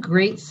that's a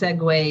great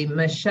segue.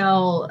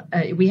 Michelle,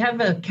 we have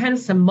a kind of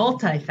some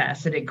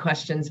multifaceted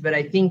questions, but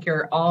I think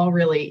are all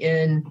really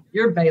in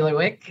your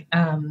bailiwick.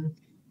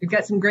 We've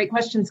got some great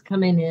questions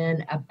coming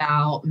in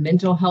about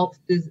mental health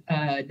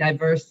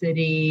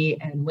diversity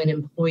and when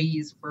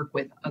employees work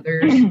with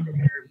others that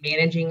are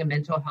managing a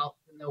mental health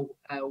in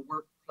the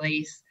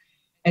workplace,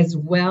 as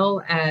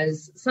well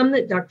as some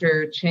that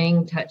Dr.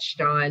 Chang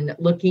touched on,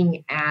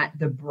 looking at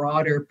the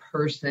broader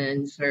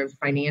person, sort of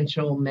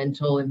financial,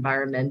 mental,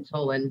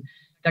 environmental. And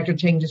Dr.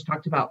 Chang just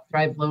talked about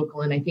Thrive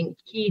Local. And I think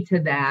key to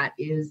that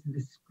is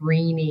the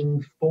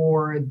screening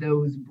for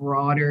those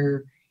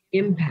broader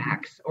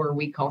impacts, or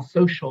we call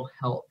social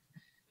health.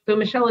 So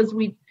Michelle, as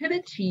we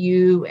pivot to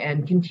you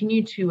and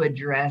continue to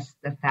address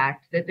the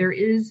fact that there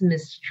is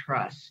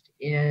mistrust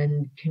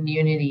in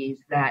communities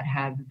that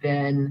have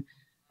been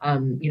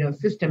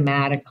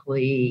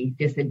systematically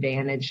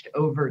disadvantaged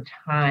over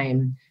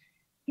time,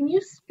 can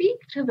you speak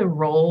to the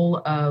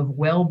role of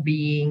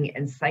well-being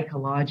and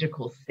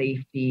psychological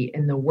safety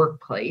in the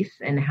workplace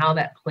and how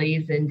that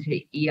plays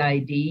into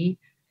EID?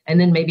 And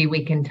then maybe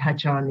we can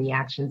touch on the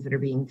actions that are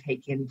being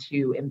taken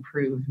to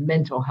improve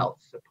mental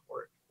health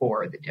support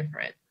for the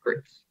different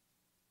groups.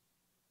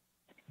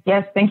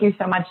 Yes, thank you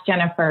so much,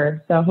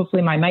 Jennifer. So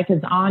hopefully my mic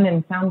is on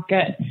and sounds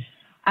good.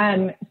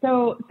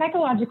 So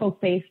psychological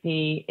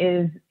safety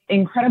is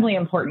incredibly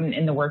important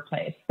in the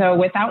workplace. So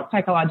without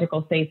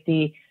psychological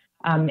safety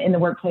in the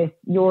workplace,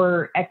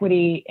 your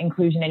equity,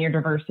 inclusion, and your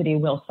diversity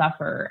will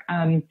suffer.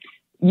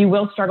 You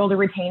will struggle to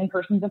retain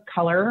persons of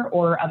color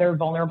or other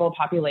vulnerable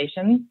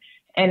populations.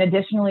 And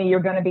additionally, you're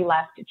going to be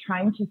left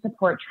trying to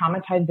support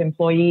traumatized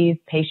employees,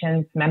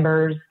 patients,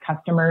 members,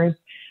 customers.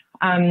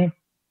 And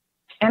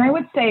I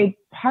would say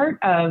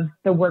part of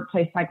the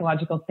workplace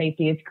psychological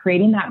safety is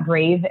creating that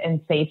brave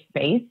and safe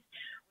space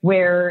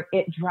where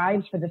it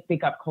drives for the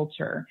speak up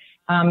culture,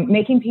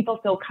 making people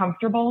feel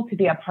comfortable to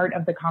be a part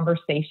of the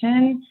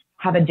conversation,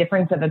 have a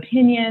difference of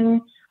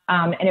opinion,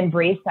 and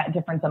embrace that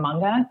difference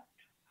among us.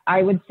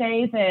 I would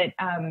say that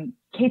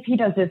KP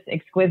does this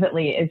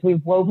exquisitely is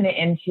we've woven it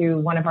into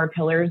one of our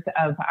pillars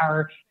of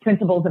our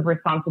principles of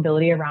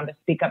responsibility around a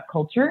speak up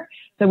culture.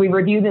 So we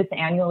review this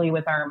annually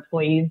with our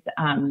employees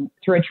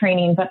through a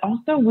training, but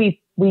also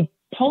we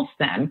pulse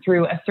them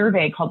through a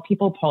survey called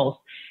People Pulse,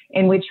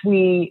 in which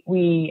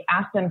we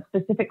ask them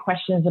specific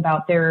questions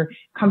about their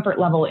comfort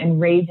level in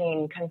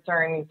raising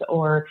concerns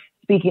or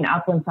speaking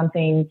up when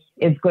something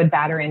is good,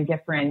 bad, or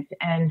indifferent,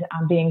 and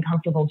being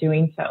comfortable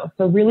doing so.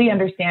 So really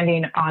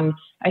understanding on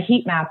a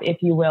heat map, if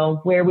you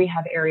will, where we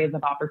have areas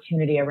of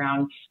opportunity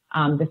around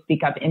the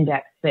Speak Up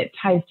Index that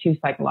ties to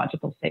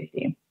psychological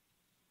safety.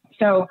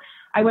 So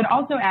I would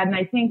also add, and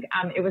I think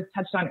it was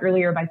touched on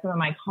earlier by some of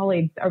my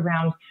colleagues,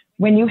 around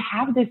when you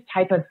have this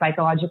type of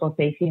psychological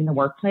safety in the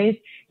workplace,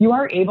 you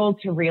are able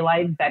to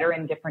realize better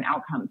and different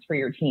outcomes for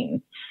your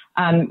teams.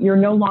 You're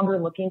no longer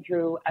looking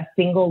through a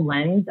single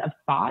lens of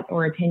thought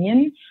or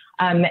opinion,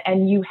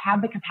 and you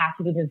have the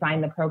capacity to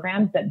design the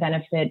programs that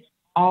benefit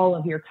all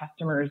of your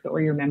customers or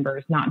your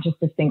members, not just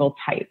a single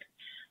type.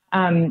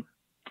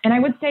 And I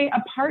would say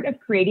a part of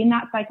creating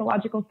that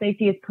psychological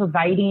safety is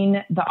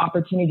providing the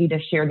opportunity to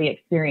share the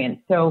experience.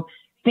 So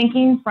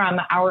thinking from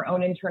our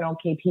own internal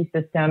KP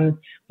systems,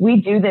 we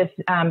do this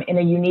in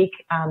a unique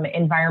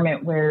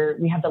environment where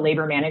we have the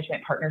labor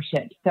management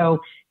partnership.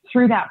 So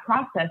through that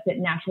process, it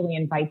naturally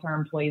invites our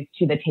employees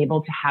to the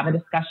table to have a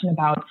discussion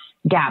about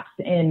gaps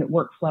in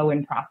workflow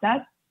and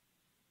process.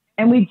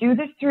 And we do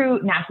this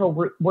through natural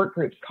work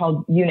groups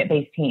called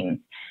unit-based teams.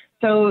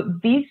 So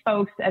these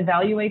folks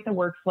evaluate the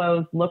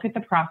workflows, look at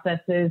the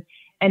processes,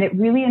 and it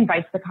really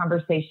invites the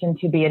conversation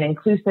to be an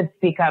inclusive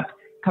speak up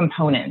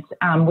component,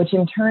 which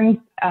in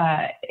turn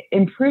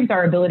improves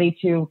our ability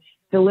to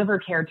deliver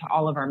care to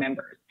all of our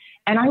members.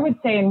 And I would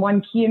say, and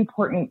one key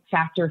important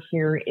factor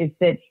here is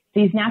that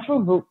these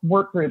natural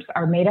work groups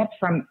are made up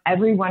from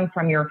everyone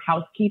from your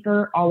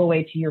housekeeper all the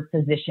way to your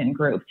physician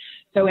group.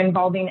 So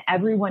involving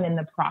everyone in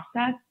the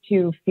process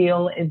to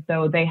feel as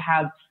though they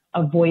have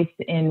a voice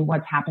in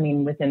what's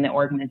happening within the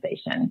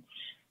organization.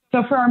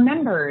 So for our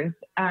members,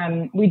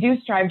 we do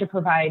strive to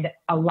provide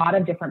a lot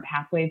of different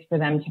pathways for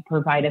them to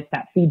provide us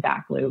that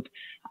feedback loop.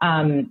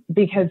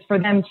 Because for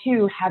them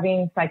too,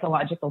 having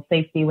psychological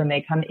safety when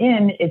they come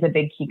in is a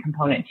big key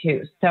component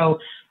too. So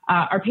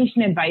our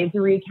patient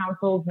advisory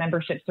councils,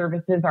 membership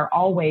services are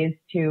all ways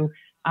to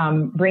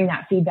bring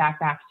that feedback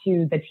back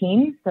to the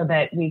team so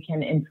that we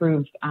can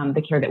improve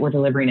the care that we're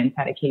delivering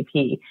inside of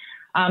KP.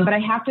 But I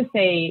have to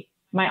say,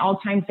 my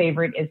all-time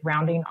favorite is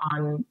rounding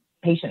on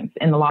patients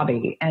in the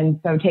lobby. And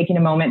so taking a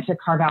moment to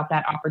carve out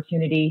that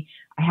opportunity.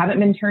 I haven't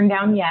been turned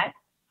down yet.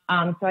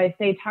 So I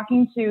say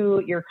talking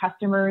to your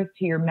customers,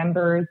 to your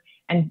members,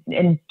 and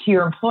to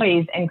your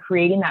employees and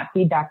creating that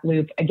feedback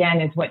loop, again,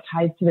 is what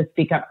ties to the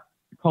speak up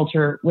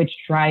culture, which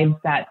drives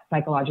that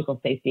psychological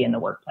safety in the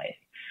workplace.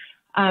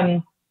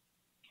 And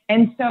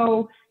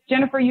so,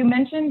 Jennifer, you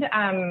mentioned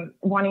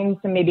wanting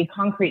some maybe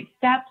concrete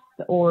steps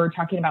or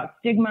talking about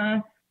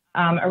stigma.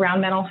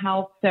 around mental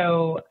health.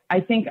 So I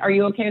think, are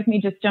you okay with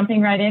me just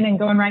jumping right in and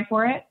going right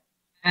for it?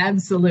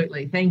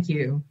 Absolutely. Thank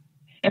you.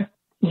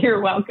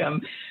 You're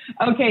welcome.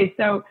 Okay,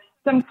 so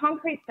some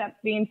concrete steps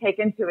being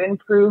taken to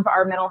improve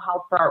our mental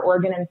health for our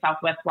Oregon and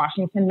Southwest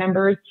Washington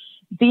members.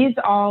 These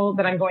all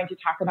that I'm going to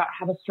talk about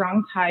have a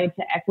strong tie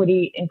to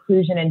equity,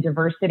 inclusion, and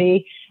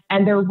diversity,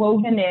 and they're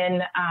woven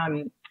in,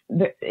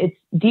 it's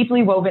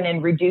deeply woven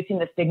in reducing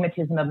the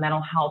stigmatism of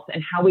mental health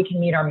and how we can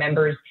meet our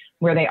members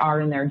where they are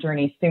in their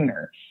journey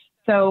sooner.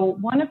 So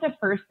one of the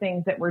first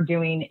things that we're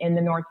doing in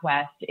the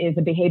Northwest is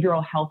a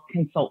behavioral health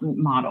consultant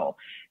model.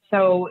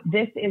 So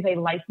this is a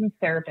licensed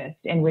therapist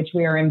in which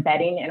we are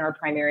embedding in our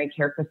primary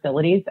care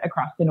facilities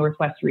across the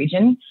Northwest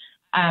region.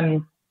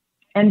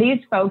 And these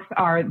folks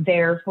are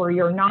there for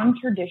your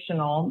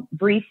non-traditional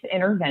brief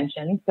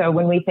intervention. So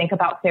when we think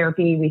about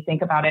therapy, we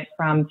think about it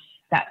from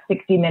that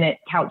 60-minute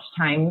couch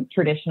time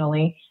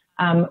traditionally.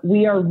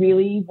 We are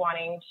really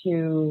wanting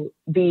to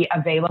be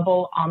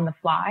available on the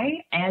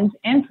fly and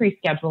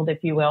pre-scheduled, if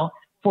you will,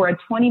 for a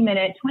 20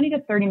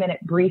 to 30-minute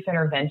brief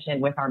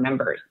intervention with our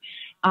members.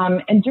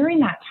 And during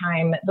that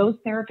time, those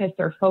therapists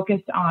are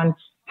focused on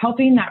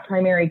helping that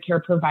primary care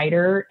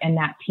provider and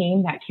that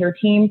team, that care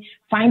team,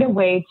 find a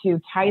way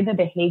to tie the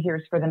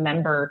behaviors for the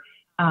member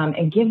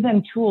and give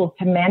them tools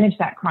to manage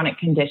that chronic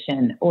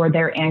condition or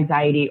their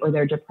anxiety or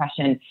their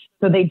depression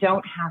so they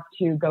don't have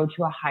to go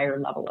to a higher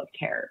level of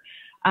care.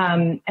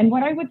 And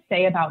what I would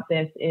say about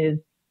this is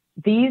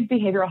these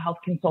behavioral health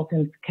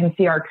consultants can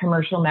see our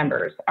commercial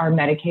members, our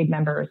Medicaid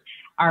members,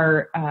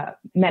 our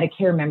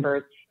Medicare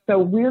members. So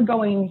we're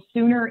going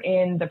sooner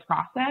in the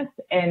process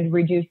and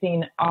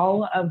reducing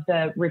all of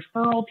the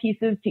referral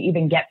pieces to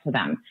even get to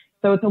them.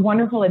 So it's a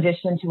wonderful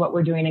addition to what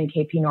we're doing in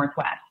KP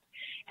Northwest.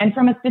 And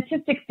from a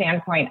statistics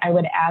standpoint, I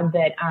would add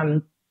that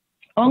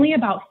only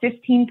about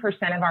 15%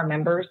 of our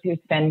members who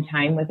spend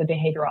time with a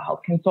behavioral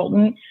health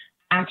consultant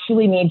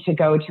actually need to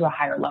go to a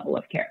higher level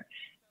of care.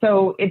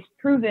 So it's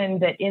proven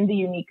that in the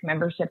unique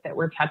membership that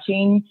we're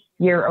touching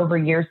year over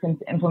year since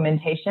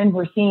implementation,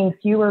 we're seeing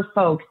fewer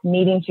folks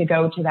needing to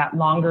go to that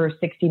longer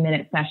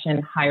 60-minute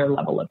session, higher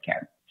level of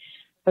care.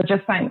 So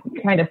just kind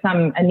of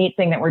a neat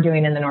thing that we're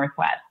doing in the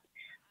Northwest.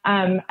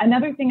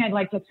 Another thing I'd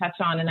like to touch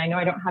on, and I know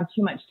I don't have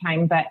too much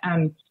time, but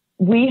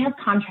we have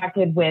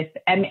contracted with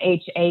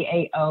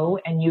MHAAO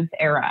and Youth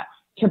Era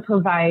to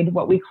provide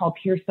what we call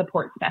peer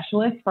support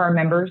specialists for our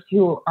members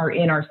who are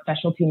in our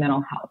specialty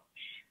mental health.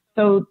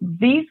 So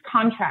these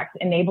contracts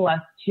enable us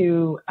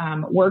to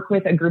work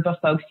with a group of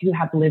folks who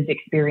have lived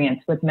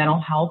experience with mental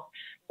health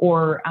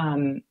or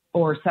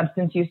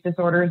substance use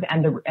disorders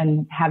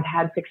and have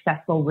had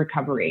successful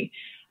recovery.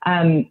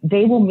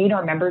 They will meet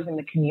our members in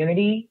the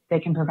community.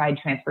 They can provide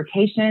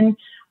transportation.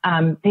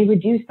 They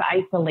reduce the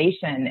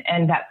isolation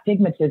and that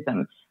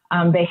stigmatism.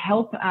 They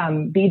help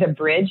be the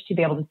bridge to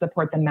be able to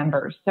support the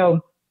members. So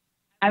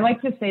I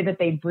like to say that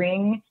they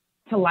bring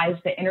to life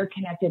the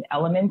interconnected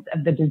elements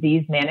of the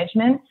disease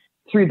management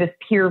through this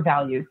peer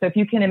value. So if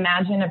you can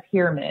imagine a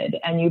pyramid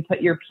and you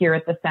put your peer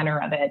at the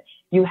center of it,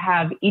 you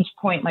have each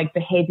point like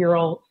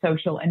behavioral,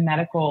 social, and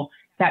medical.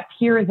 That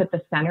peer is at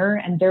the center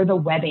and they're the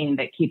webbing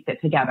that keeps it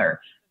together.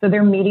 So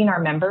they're meeting our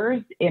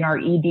members in our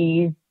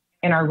EDs,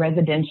 in our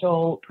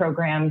residential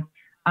programs,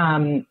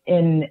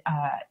 in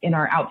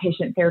our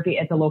outpatient therapy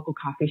at the local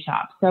coffee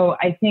shop. So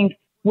I think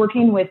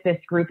working with this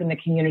group in the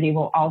community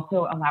will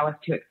also allow us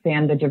to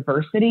expand the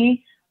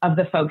diversity of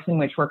the folks in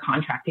which we're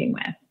contracting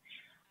with.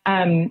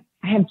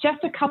 I have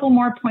just a couple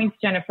more points,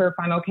 Jennifer, if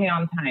I'm okay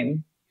on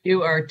time.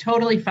 You are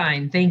totally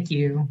fine. Thank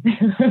you.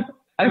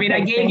 I mean, I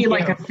gave you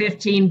like a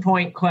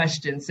 15-point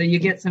question, so you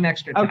get some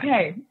extra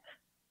time.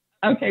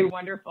 Okay,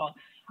 wonderful.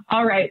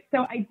 All right.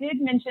 So I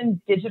did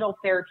mention digital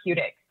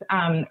therapeutics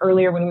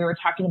earlier when we were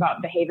talking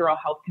about behavioral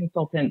health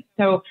consultants.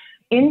 So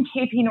in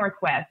KP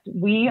Northwest,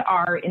 we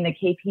are in the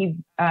KP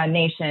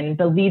Nation,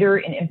 the leader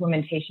in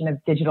implementation of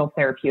digital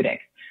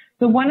therapeutics.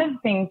 So one of the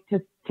things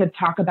to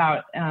talk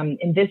about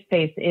in this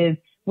space is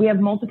we have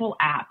multiple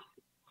apps,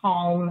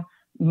 Calm,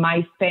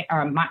 MyStrength,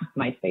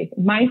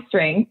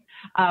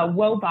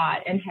 Wobot,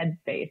 and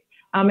Headspace.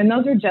 And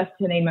those are just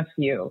to name a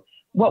few.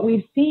 What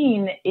we've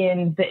seen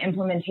in the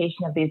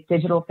implementation of these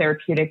digital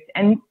therapeutics,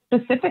 and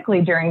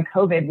specifically during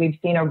COVID, we've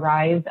seen a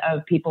rise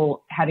of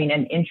people having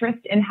an interest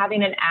in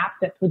having an app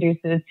that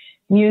produces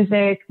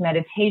music,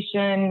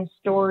 meditation,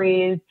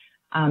 stories,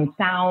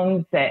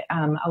 sounds that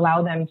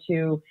allow them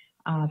to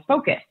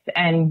focus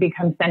and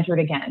become centered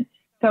again.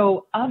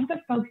 So of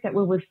the folks that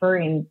we're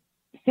referring,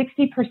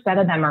 60%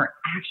 of them are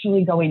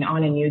actually going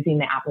on and using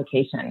the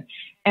application.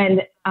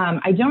 And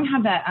I don't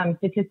have that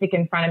statistic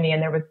in front of me,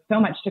 and there was so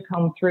much to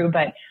comb through,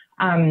 but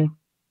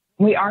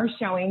we are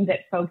showing that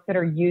folks that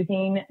are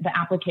using the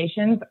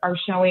applications are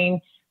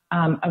showing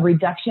a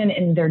reduction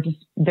in their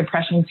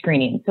depression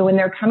screening. So when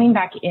they're coming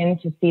back in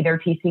to see their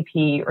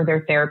PCP or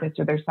their therapist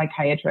or their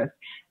psychiatrist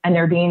and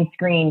they're being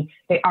screened,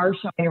 they are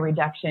showing a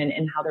reduction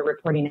in how they're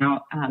reporting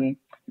out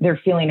their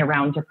feeling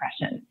around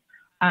depression.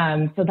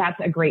 So that's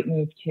a great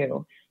move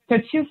too. So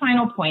two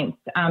final points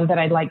that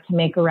I'd like to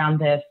make around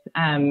this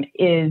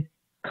is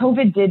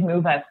COVID did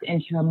move us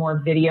into a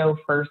more video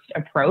first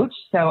approach.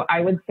 So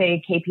I would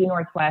say KP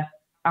Northwest,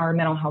 our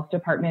mental health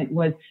department,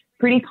 was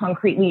pretty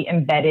concretely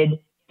embedded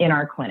in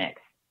our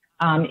clinics,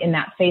 in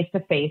that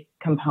face-to-face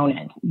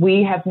component.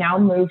 We have now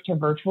moved to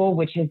virtual,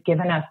 which has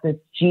given us this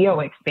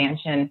geo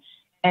expansion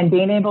and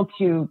being able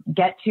to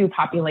get to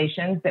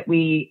populations that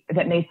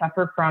may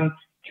suffer from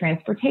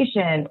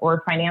transportation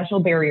or financial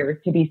barriers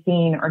to be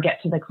seen or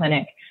get to the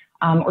clinic,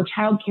 or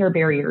childcare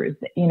barriers.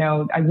 You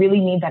know, I really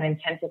need that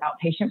intensive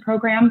outpatient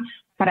program,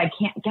 but I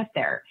can't get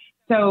there.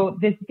 So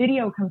this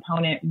video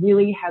component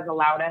really has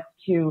allowed us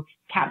to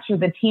capture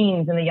the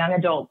teens and the young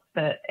adults,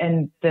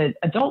 and the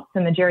adults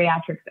and the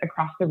geriatrics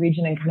across the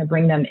region and kind of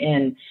bring them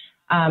in.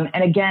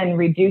 And again,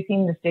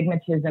 reducing the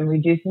stigmatism,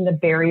 reducing the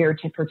barrier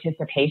to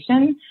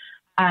participation.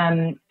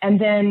 And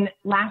then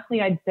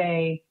lastly, I'd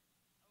say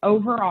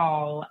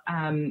overall,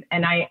 and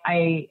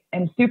I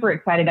am super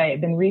excited. I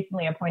have been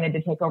recently appointed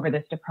to take over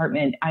this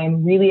department. I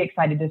am really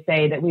excited to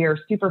say that we are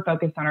super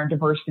focused on our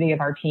diversity of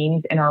our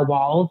teams in our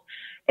walls,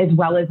 as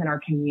well as in our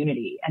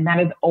community. And that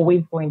is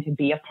always going to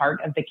be a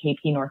part of the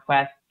KP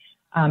Northwest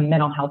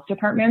mental health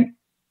department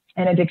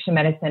and addiction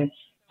medicine.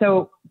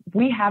 So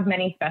we have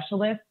many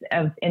specialists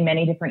in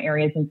many different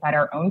areas inside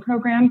our own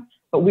programs,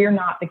 but we're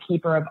not the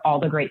keeper of all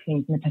the great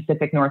things in the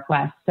Pacific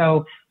Northwest.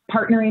 So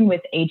partnering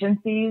with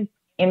agencies,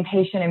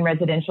 inpatient and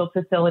residential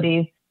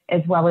facilities,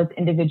 as well as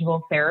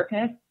individual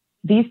therapists,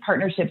 these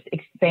partnerships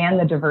expand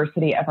the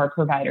diversity of our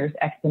providers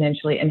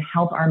exponentially and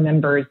help our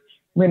members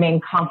remain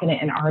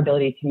confident in our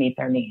ability to meet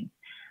their needs.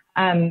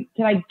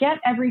 Did I get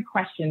every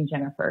question,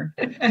 Jennifer?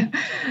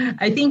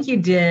 I think you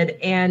did.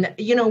 And,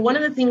 you know, one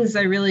of the things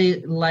I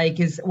really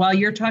like is while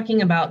you're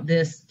talking about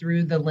this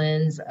through the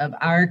lens of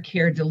our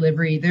care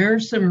delivery, there are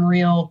some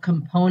real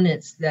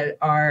components that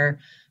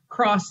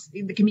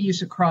can be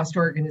used across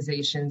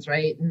organizations,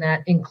 right? And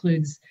that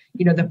includes,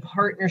 you know, the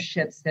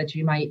partnerships that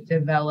you might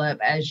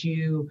develop as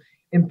you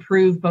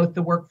improve both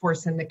the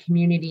workforce and the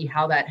community,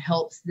 how that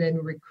helps then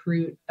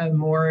recruit a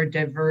more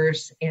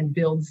diverse and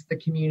builds the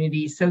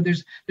community. So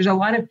there's a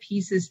lot of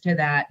pieces to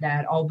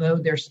that although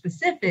they're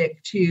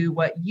specific to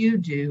what you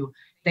do,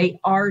 they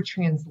are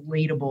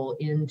translatable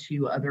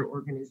into other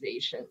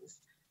organizations.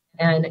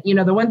 And, you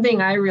know, the one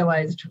thing I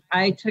realized,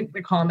 I took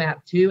the Calm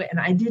app too, and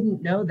I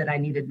didn't know that I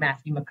needed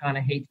Matthew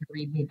McConaughey to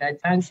read me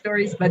bedtime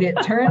stories, but it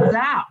turns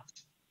out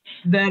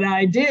that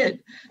I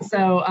did.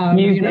 So,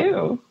 you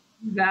do.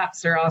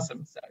 Apps are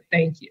awesome. So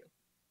thank you.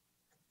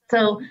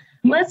 So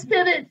let's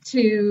pivot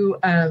to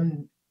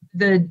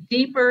the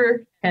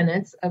deeper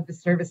tenets of the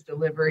service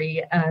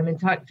delivery and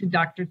talk to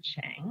Dr.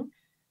 Chang.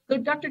 So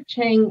Dr.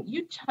 Chang,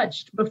 you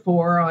touched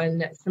before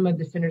on some of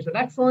the centers of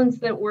excellence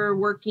that we're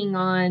working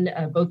on,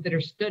 both that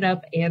are stood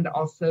up and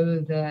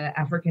also the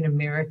African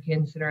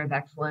American Center of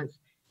Excellence.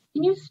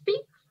 Can you speak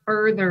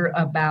further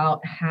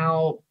about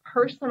how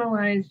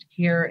personalized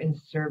care and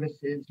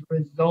services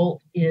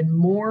result in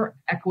more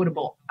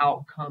equitable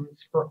outcomes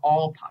for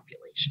all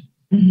populations?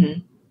 Mm-hmm.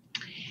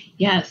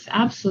 Yes,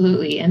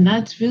 absolutely. And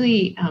that's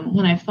really,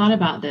 when I've thought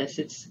about this,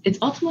 it's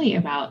ultimately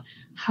about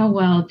how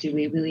well do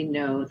we really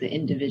know the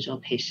individual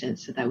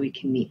patients so that we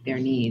can meet their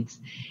needs.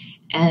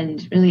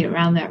 And really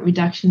around that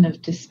reduction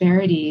of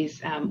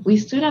disparities, we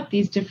stood up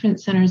these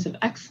different centers of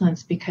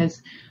excellence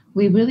because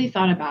we really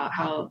thought about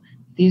how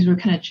these were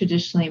kind of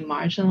traditionally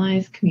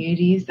marginalized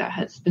communities that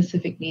had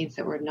specific needs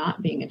that were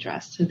not being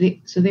addressed.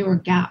 So they were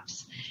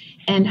gaps.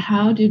 And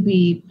how did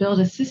we build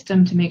a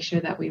system to make sure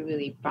that we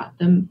really brought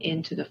them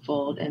into the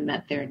fold and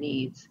met their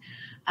needs?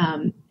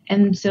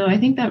 And so I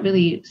think that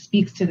really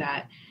speaks to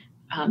that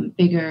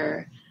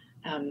bigger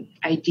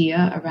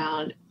idea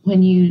around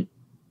when you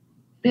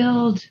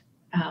build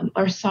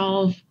or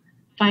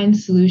find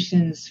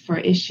solutions for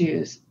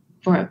issues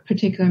for a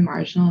particular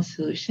marginal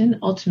solution,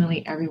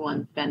 ultimately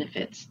everyone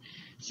benefits.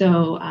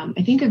 So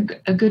I think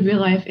a good real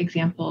life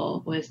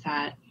example was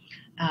that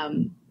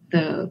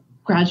the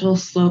gradual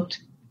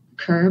sloped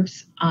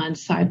curbs on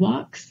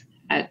sidewalks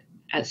at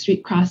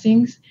street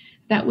crossings,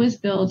 that was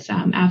built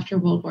after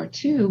World War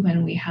II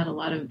when we had a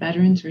lot of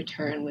veterans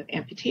return with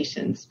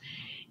amputations.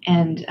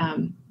 And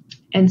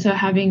so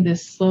having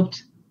this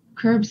sloped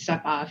curb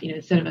step off,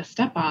 instead of a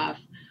step off,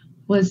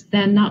 was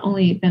then not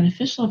only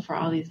beneficial for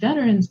all these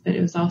veterans, but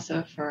it was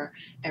also for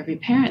every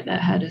parent that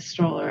had a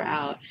stroller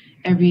out,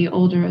 every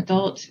older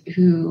adult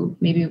who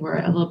maybe were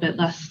a little bit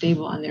less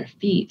stable on their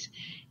feet,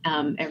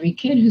 every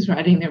kid who's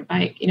riding their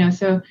bike,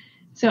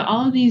 So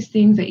all of these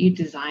things that you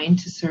design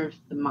to serve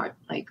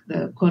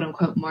the quote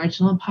unquote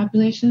marginal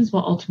populations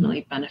will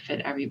ultimately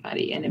benefit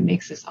everybody, and it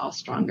makes us all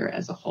stronger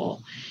as a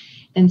whole.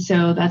 And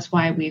so that's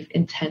why we've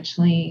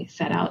intentionally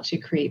set out to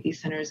create these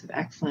centers of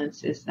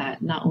excellence, is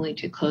that not only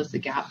to close the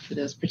gap for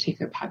those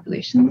particular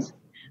populations,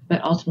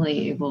 but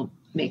ultimately it will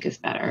make us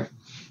better.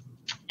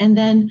 And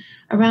then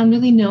around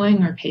really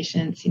knowing our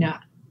patients,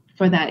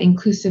 for that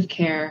inclusive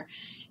care,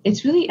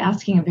 it's really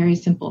asking a very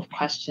simple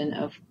question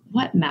of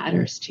what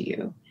matters to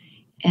you.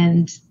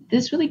 And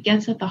this really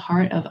gets at the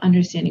heart of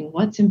understanding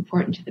what's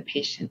important to the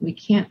patient. We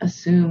can't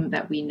assume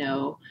that we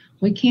know.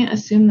 We can't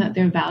assume that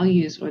their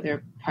values or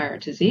their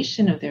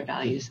prioritization of their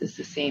values is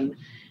the same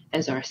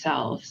as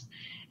ourselves.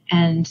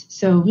 And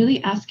so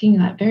really asking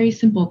that very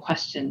simple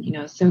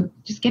question, so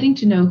just getting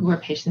to know who our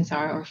patients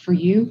are, or for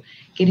you,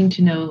 getting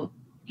to know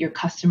your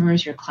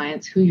customers, your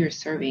clients, who you're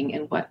serving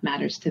and what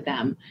matters to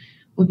them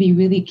would be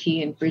really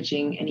key in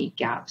bridging any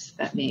gaps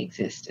that may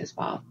exist as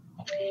well.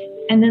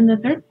 And then the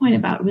third point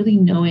about really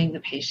knowing the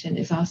patient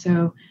is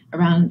also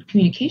around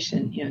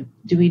communication.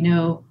 Do we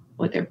know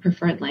what their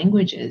preferred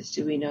language is?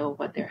 Do we know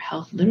what their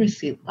health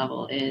literacy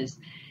level is?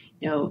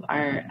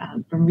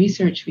 From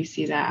research, we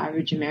see that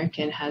average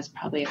American has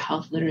probably a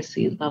health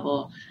literacy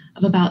level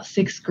of about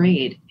 6th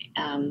grade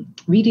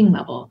reading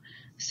level.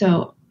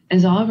 So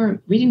is all of our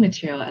reading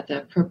material at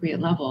the appropriate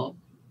level?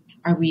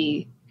 Are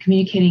we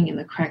communicating in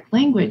the correct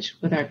language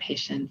with our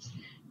patients?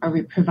 Are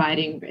we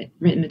providing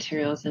written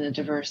materials in a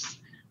diverse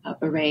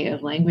array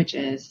of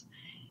languages?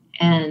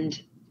 And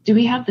do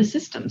we have the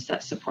systems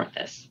that support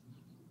this?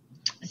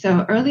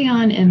 So early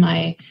on in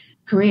my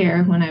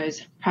career, when I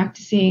was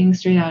practicing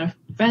straight out of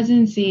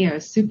residency, I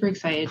was super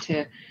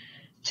excited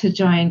to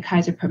join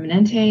Kaiser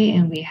Permanente,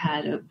 and we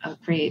had a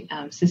great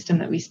system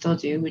that we still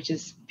do, which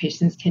is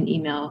patients can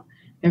email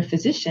their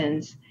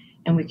physicians,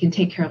 and we can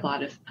take care of a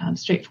lot of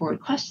straightforward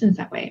questions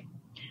that way.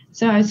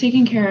 So I was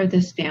taking care of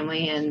this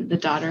family, and the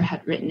daughter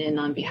had written in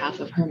on behalf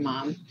of her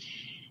mom.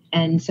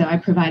 And so I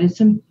provided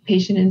some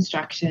patient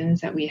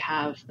instructions that we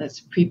have that's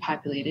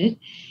pre-populated.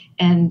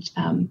 And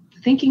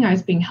thinking I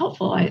was being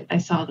helpful, I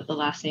saw that the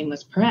last name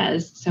was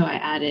Perez, so I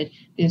added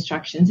the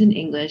instructions in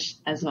English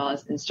as well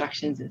as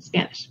instructions in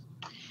Spanish.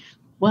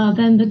 Well,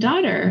 then the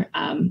daughter,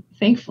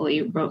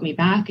 thankfully, wrote me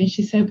back, and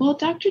she said, well,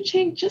 Dr.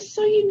 Chang, just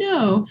so you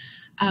know,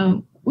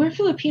 we're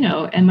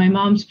Filipino, and my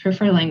mom's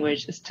preferred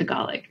language is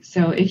Tagalog.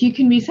 So if you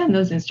can resend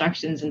those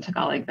instructions in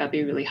Tagalog, that'd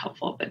be really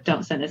helpful, but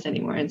don't send us any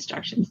more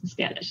instructions in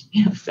Spanish.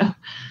 So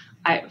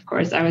I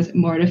was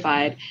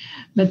mortified,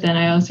 but then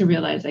I also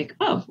realized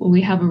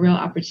we have a real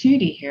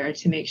opportunity here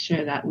to make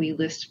sure that we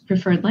list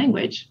preferred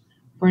language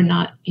for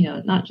not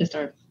just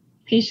our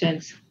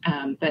patients,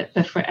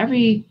 but for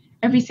every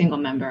single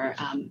member,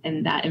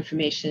 and that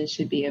information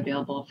should be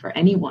available for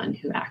anyone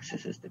who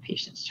accesses the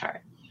patient's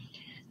chart.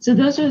 So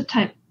those are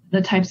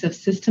the types of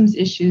systems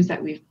issues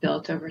that we've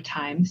built over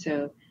time.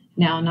 So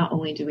now not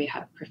only do we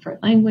have preferred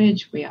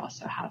language, we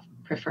also have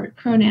preferred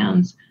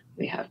pronouns,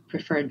 we have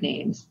preferred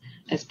names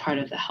as part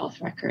of the health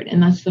record.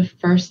 And that's the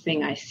first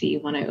thing I see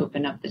when I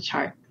open up the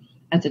chart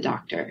as a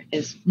doctor,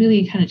 is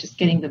really kind of just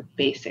getting the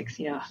basics.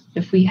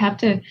 If we can't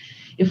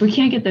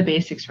get the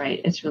basics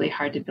right, it's really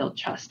hard to build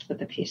trust with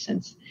the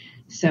patients.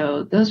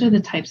 So those are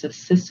the types of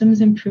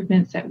systems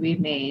improvements that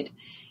we've made.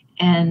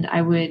 And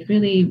I would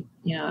really,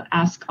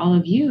 ask all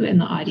of you in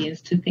the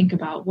audience to think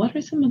about what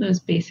are some of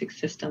those basic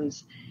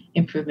systems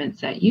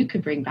improvements that you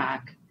could bring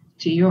back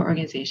to your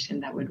organization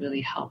that would really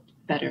help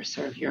better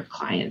serve your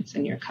clients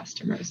and your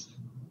customers.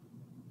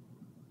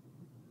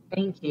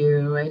 Thank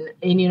you.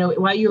 And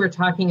while you were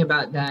talking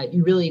about that,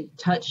 you really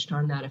touched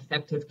on that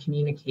effective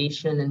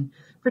communication, and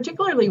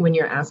particularly when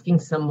you're asking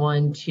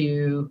someone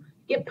to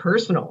get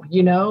personal.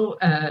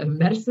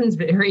 Medicine's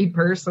very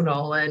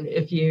personal, and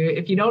if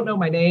you don't know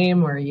my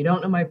name or you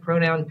don't know my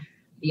pronoun,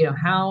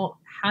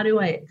 how do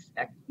I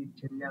expect you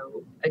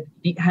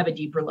to have a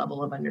deeper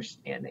level of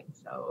understanding?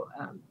 So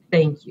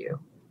thank you.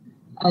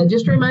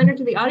 Just a reminder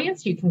to the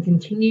audience, you can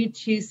continue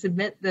to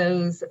submit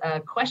those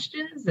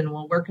questions, and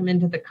we'll work them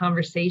into the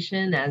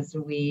conversation as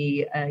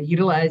we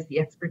utilize the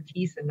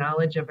expertise and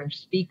knowledge of our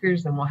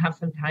speakers, and we'll have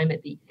some time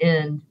at the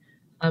end.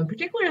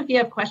 Particularly if you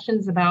have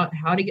questions about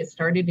how to get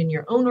started in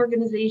your own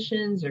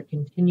organizations or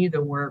continue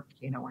the work,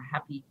 we're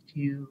happy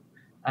to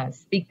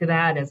speak to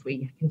that as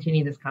we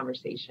continue this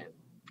conversation.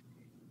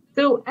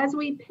 So as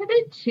we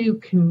pivot to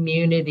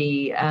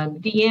community,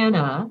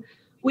 Deanna,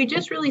 we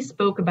just really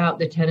spoke about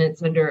the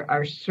tenets under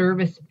our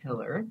service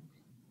pillar.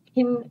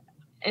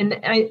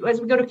 As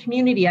we go to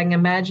community, I can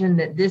imagine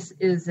that this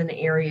is an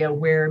area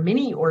where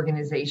many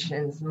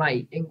organizations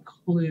might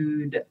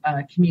include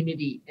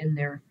community in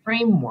their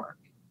framework.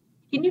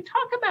 Can you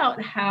talk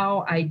about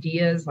how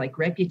ideas like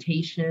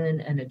reputation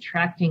and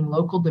attracting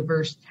local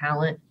diverse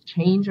talent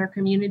change our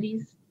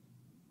communities?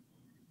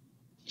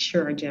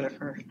 Sure,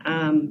 Jennifer.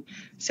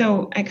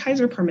 So at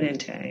Kaiser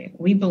Permanente,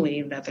 we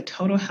believe that the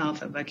total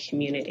health of a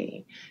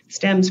community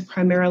stems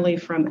primarily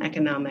from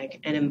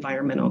economic and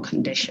environmental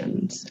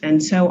conditions.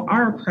 And so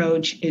our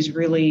approach is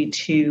really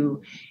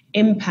to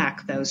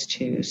impact those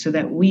two so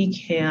that we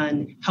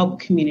can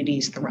help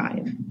communities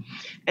thrive.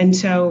 And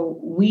so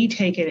we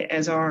take it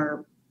as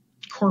our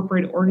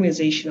corporate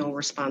organizational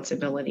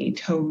responsibility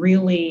to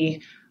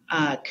really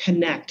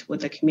connect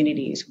with the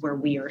communities where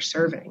we are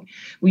serving.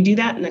 We do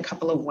that in a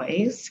couple of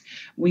ways.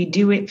 We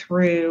do it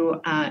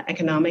through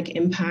economic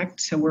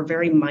impact. So we're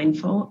very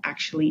mindful,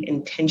 actually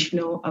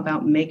intentional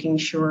about making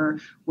sure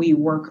we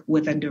work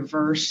with a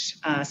diverse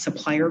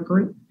supplier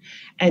group.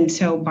 And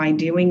so by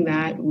doing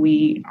that,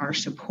 we are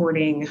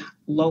supporting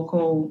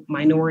local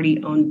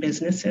minority-owned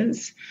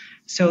businesses.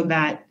 So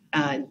that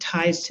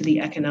ties to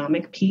the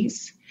economic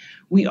piece.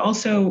 We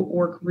also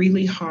work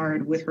really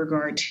hard with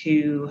regard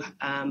to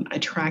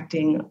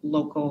attracting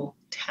local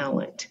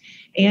talent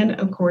and,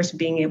 of course,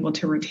 being able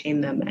to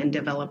retain them and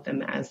develop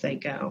them as they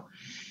go.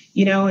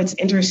 You know, it's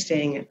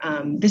interesting.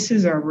 This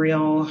is a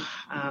real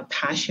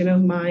passion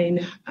of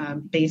mine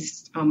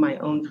based on my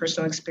own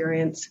personal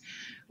experience.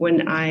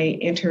 When I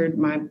entered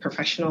my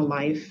professional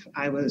life,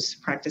 I was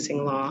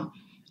practicing law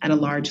at a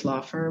large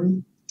law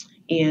firm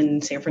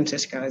in San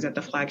Francisco. I was at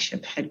the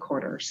flagship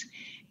headquarters.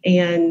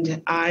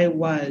 And I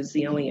was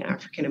the only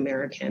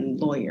African-American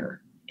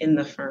lawyer in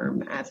the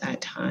firm at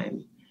that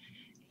time.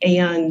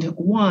 And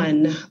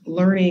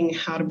learning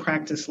how to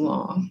practice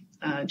law,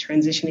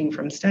 transitioning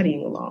from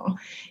studying law,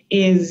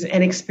 is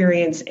an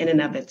experience in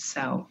and of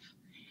itself.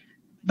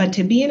 But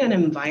to be in an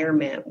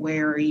environment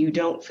where you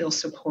don't feel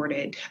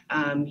supported,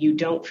 you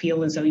don't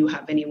feel as though you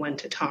have anyone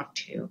to talk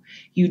to,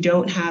 you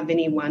don't have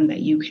anyone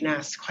that you can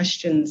ask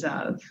questions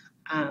of,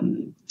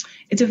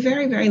 it's a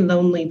very, very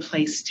lonely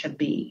place to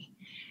be.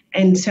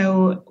 And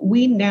so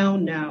we now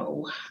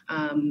know,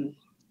 and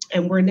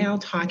we're now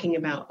talking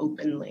about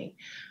openly,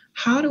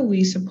 how do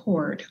we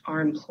support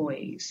our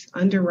employees,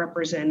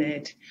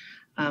 underrepresented,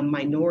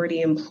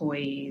 minority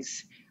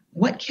employees?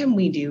 What can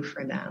we do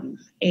for them?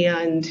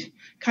 And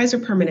Kaiser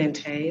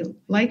Permanente,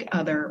 like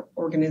other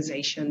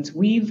organizations,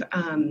 we've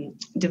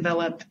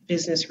developed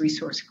business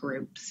resource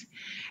groups.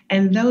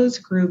 And those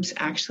groups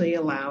actually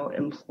allow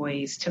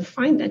employees to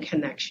find a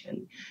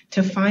connection,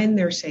 to find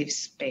their safe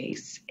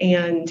space.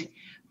 And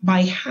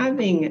by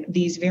having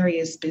these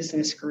various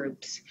business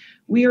groups,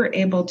 we are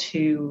able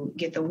to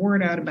get the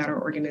word out about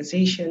our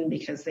organization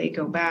because they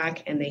go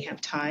back and they have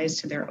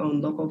ties to their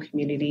own local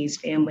communities,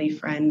 family,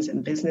 friends,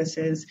 and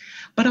businesses.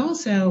 But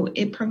also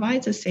it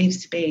provides a safe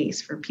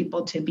space for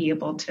people to be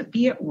able to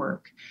be at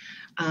work,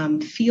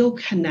 feel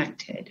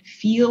connected,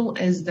 feel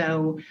as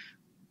though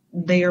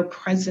their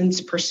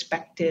presence,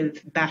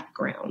 perspective,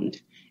 background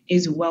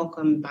is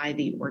welcomed by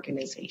the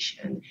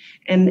organization.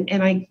 And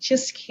I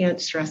just can't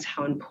stress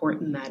how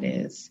important that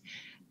is.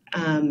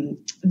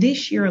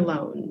 This year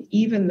alone,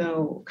 even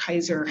though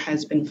Kaiser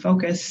has been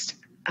focused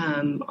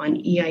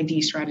on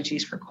EID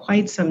strategies for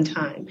quite some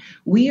time,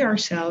 we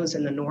ourselves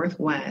in the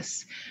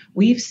Northwest,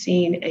 we've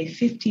seen a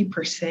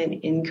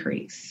 50%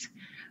 increase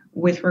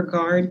with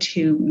regard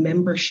to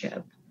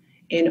membership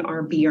in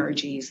our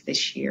BRGs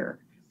this year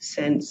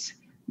since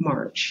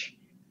March.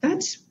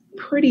 That's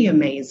pretty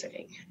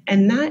amazing.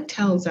 And that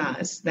tells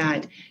us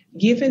that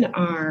given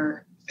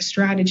our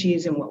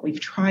strategies and what we've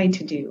tried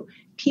to do,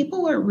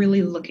 people are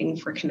really looking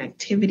for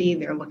connectivity.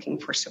 They're looking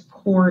for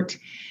support.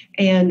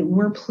 And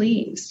we're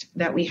pleased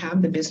that we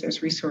have the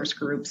business resource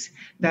groups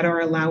that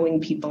are allowing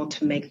people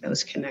to make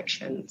those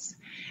connections.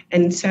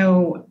 And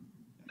so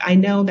I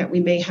know that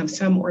we may have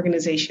some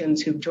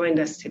organizations who've joined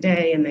us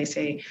today and they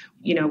say,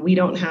 you know, we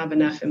don't have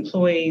enough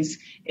employees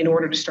in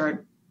order to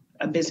start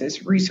a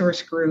business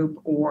resource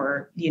group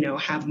or, you know,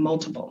 have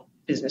multiple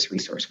business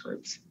resource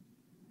groups.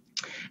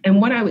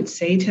 And what I would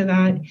say to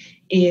that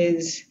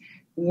is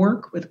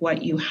work with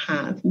what you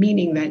have,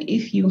 meaning that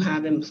if you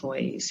have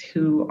employees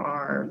who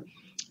are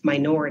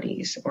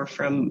minorities or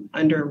from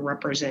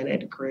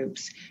underrepresented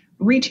groups,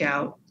 reach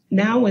out.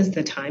 Now is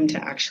the time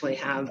to actually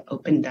have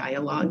open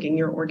dialogue in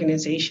your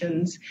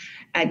organizations.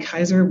 At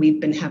Kaiser, we've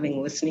been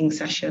having listening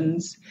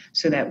sessions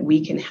so that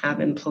we can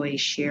have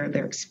employees share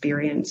their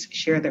experience,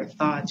 share their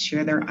thoughts,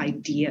 share their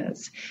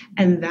ideas.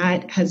 And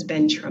that has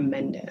been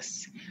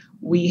tremendous.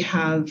 We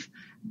have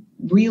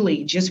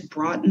really just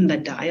broadened the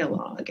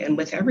dialogue. And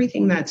with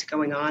everything that's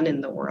going on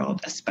in the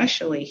world,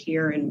 especially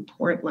here in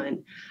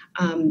Portland,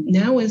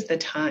 now is the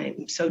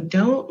time. So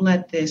don't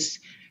let this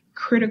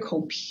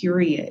critical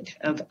period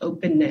of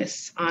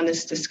openness,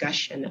 honest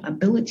discussion,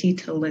 ability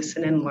to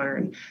listen and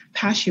learn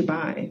pass you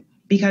by,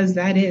 because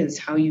that is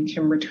how you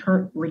can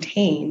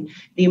retain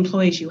the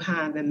employees you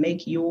have and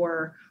make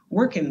your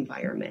work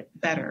environment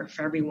better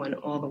for everyone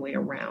all the way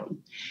around.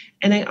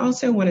 And I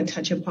also want to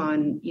touch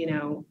upon, you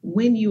know,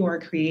 when you are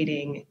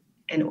creating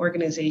an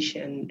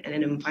organization and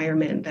an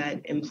environment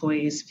that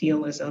employees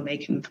feel as though they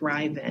can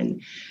thrive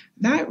in,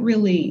 that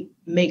really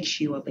makes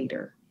you a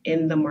leader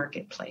in the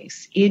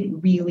marketplace. It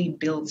really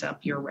builds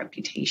up your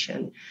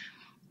reputation.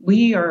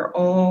 We are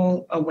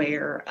all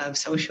aware of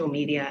social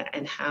media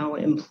and how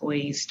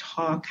employees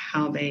talk,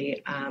 how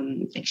they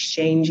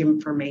exchange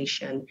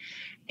information.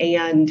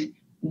 And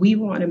we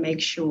want to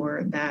make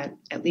sure that,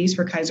 at least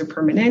for Kaiser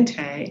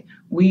Permanente,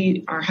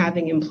 we are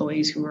having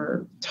employees who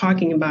are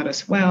talking about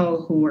us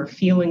well, who are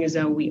feeling as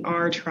though we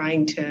are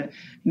trying to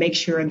make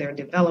sure they're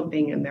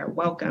developing and they're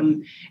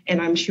welcome.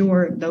 And I'm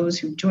sure those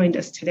who joined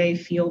us today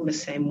feel the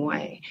same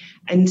way.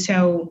 And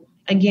so,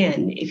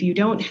 again, if you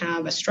don't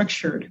have a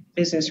structured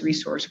business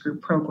resource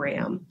group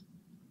program,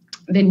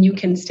 then you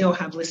can still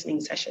have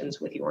listening sessions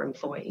with your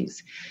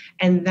employees.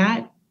 And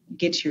that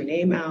gets your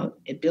name out,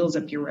 it builds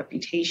up your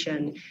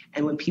reputation.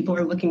 And when people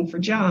are looking for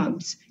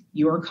jobs,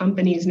 your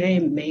company's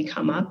name may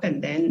come up,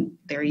 and then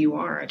there you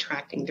are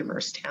attracting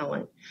diverse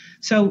talent.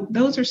 So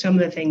those are some of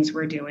the things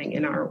we're doing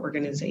in our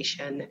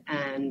organization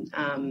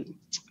and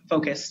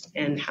focused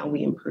in how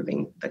we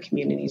improving the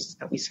communities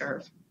that we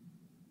serve.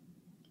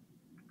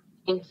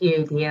 Thank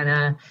you,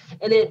 Deanna.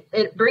 And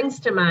it brings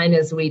to mind,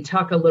 as we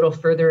talk a little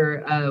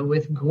further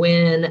with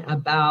Gwen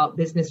about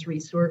business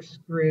resource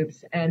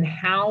groups and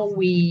how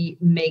we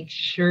make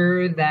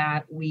sure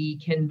that we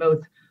can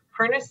both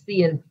harness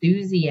the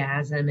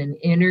enthusiasm and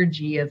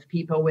energy of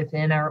people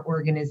within our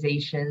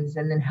organizations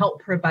and then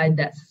help provide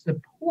that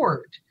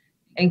support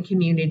and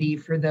community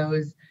for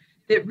those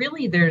that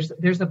really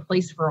there's a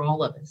place for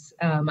all of us.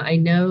 I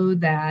know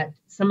that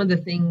some of the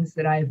things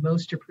that I've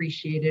most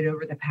appreciated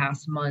over the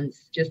past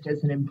months, just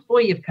as an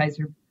employee of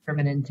Kaiser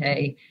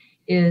Permanente,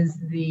 is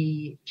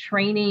the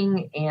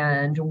training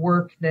and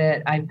work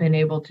that I've been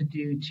able to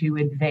do to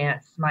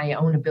advance my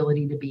own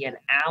ability to be an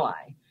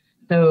ally.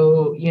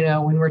 So, you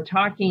know, when we're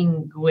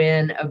talking,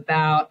 Gwen,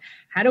 about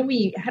how do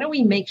we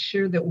make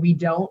sure that we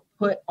don't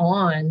put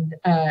all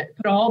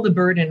the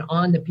burden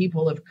on the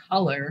people of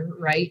color,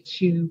 right,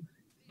 to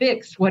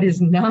fix what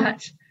is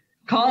not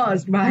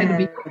caused by the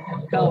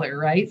people of color,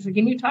 right? So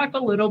can you talk a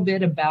little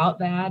bit about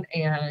that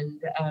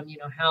and, you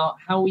know,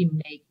 how we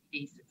make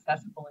a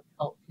successful and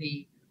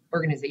healthy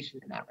organization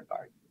in that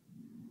regard?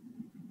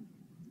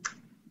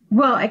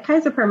 Well, at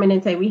Kaiser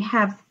Permanente, we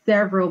have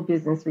several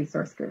business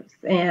resource groups,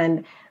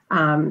 and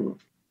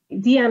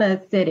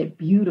Deanna said it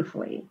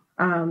beautifully.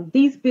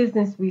 These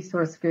business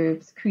resource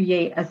groups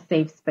create a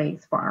safe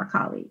space for our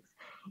colleagues.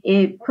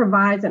 It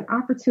provides an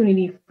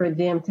opportunity for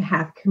them to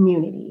have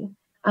community.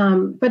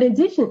 But in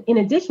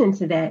addition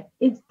to that,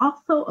 it's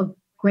also a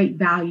great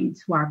value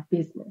to our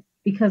business,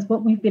 because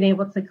what we've been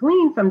able to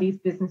glean from these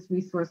business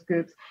resource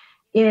groups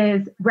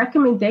is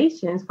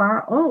recommendations for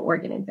our own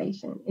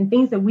organization and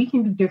things that we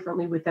can do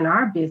differently within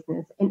our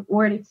business in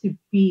order to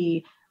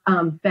be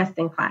best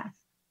in class.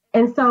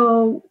 And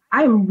so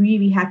I'm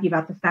really happy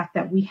about the fact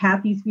that we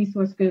have these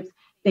resource groups.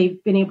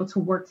 They've been able to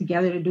work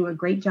together to do a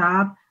great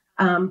job.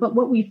 But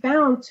what we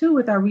found too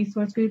with our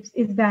resource groups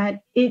is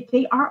that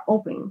they are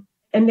open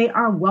and they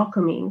are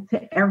welcoming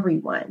to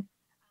everyone.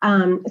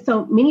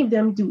 So many of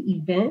them do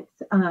events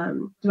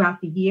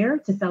throughout the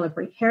year to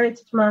celebrate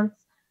Heritage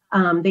Months.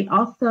 They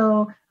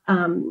also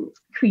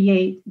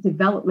create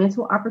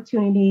developmental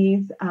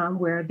opportunities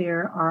where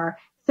there are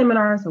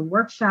seminars or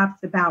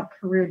workshops about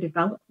career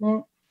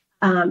development.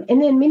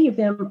 And then many of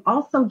them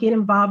also get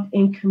involved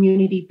in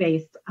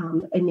community-based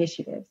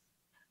initiatives.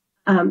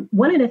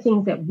 One of the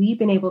things that we've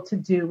been able to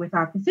do with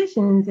our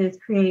physicians is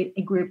create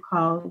a group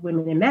called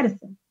Women in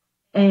Medicine.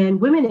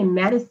 And Women in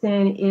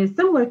Medicine is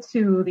similar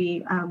to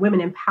the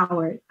Women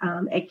Empowered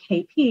at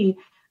KP,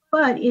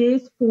 but it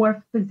is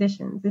for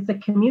physicians. It's a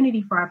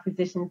community for our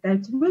physicians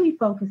that's really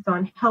focused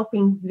on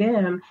helping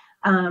them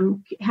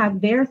have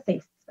their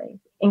safe space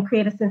and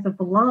create a sense of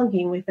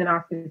belonging within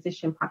our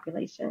physician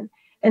population.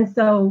 And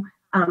so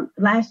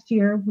last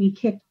year, we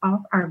kicked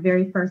off our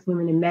very first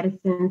Women in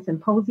Medicine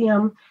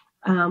symposium,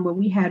 where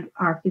we had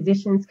our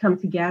physicians come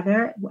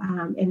together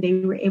and they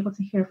were able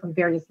to hear from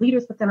various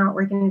leaders within our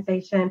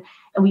organization.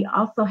 And we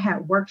also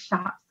had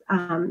workshops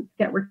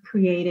that were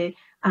created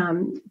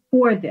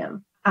for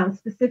them,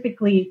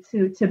 specifically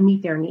to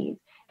meet their needs.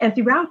 And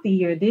throughout the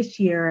year, this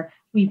year,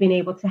 we've been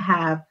able to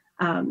have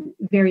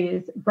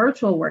various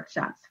virtual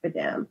workshops for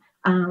them.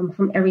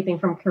 From everything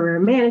from career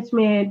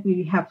management,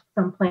 we have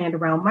some planned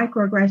around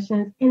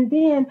microaggressions, and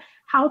then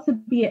how to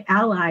be an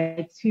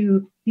ally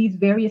to these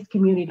various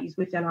communities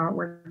within our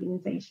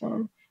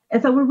organization.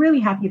 And so we're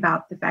really happy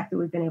about the fact that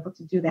we've been able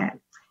to do that.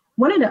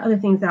 One of the other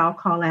things that I'll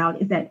call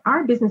out is that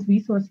our business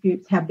resource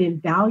groups have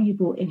been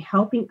valuable in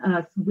helping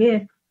us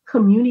with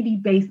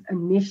community-based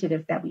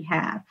initiatives that we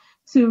have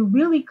to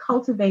really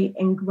cultivate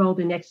and grow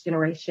the next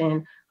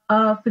generation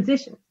of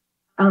physicians.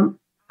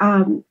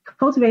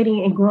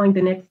 Cultivating and growing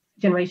the next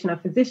generation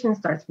of physicians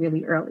starts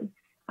really early.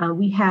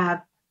 We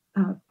have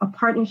a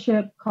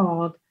partnership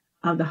called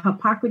the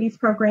Hippocrates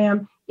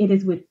program. It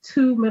is with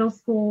 2 middle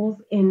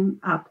schools in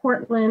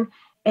Portland.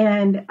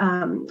 And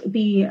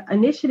the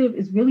initiative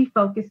is really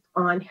focused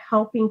on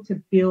helping to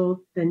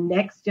build the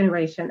next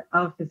generation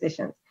of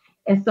physicians.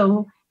 And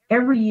so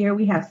every year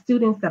we have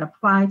students that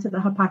apply to the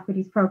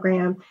Hippocrates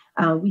program.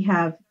 We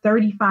have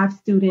 35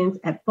 students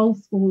at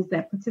both schools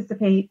that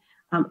participate.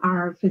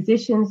 Our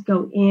physicians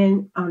go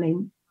in on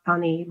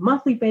a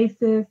monthly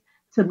basis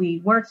to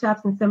lead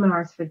workshops and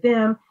seminars for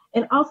them,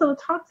 and also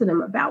talk to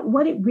them about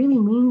what it really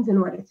means in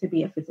order to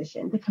be a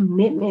physician, the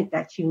commitment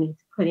that you need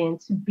to put in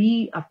to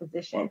be a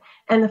physician,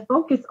 and the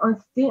focus on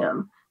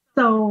STEM.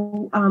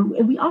 So,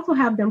 and we also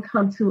have them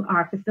come to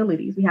our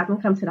facilities. We have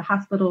them come to the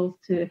hospitals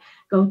to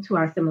go to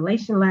our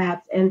simulation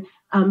labs. And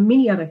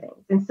many other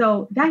things. And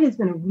so that has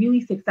been a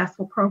really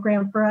successful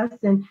program for us.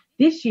 And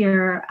this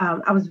year,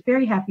 I was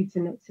very happy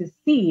to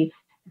see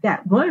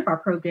that one of our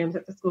programs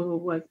at the school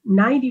was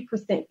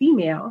 90%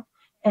 female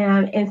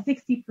and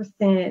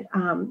 60%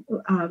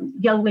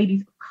 young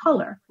ladies of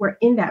color were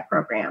in that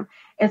program.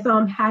 And so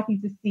I'm happy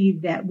to see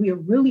that we are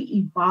really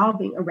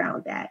evolving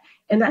around that.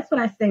 And that's what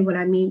I say when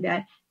I mean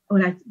that.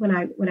 When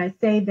I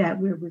say that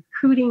we're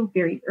recruiting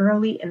very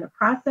early in the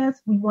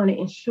process, we want to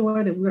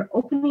ensure that we're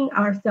opening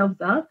ourselves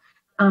up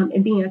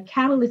and being a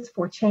catalyst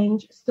for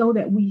change so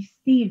that we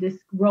see this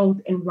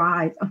growth and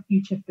rise of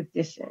future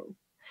physicians.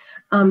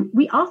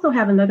 We also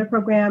have another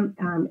program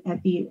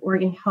at the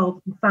Oregon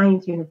Health and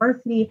Science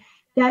University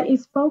that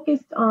is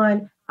focused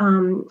on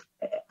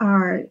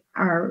our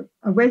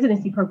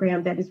residency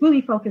program that is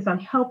really focused on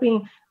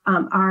helping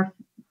our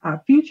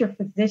future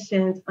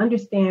physicians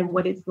understand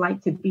what it's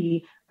like to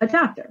be a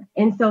doctor.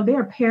 And so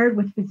they're paired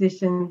with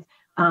physicians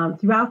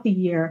throughout the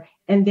year,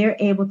 and they're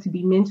able to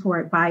be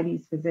mentored by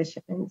these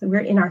physicians.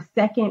 We're in our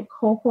second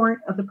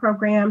cohort of the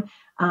program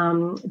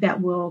that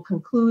will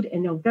conclude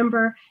in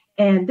November.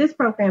 And this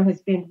program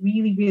has been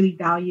really, really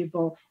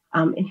valuable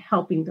in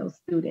helping those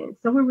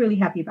students. So we're really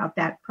happy about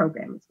that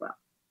program as well.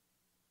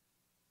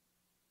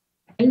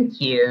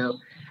 Thank you.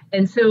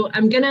 And so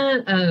I'm going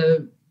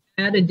to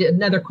add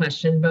another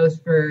question,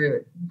 both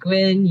for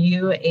Gwen,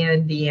 you,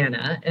 and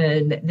Deanna.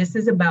 And this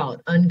is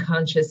about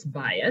unconscious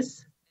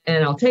bias.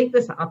 And I'll take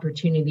this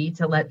opportunity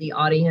to let the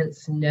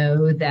audience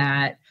know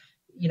that,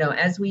 you know,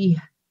 as we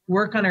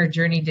work on our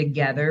journey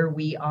together,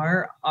 we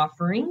are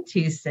offering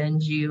to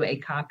send you a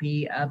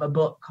copy of a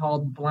book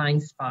called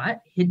Blind Spot: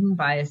 Hidden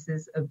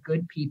Biases of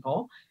Good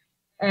People.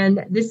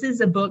 And this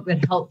is a book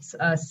that helps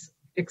us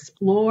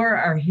explore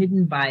our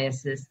hidden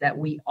biases that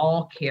we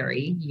all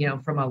carry, you know,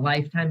 from a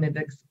lifetime of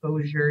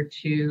exposure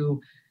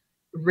to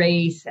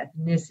race,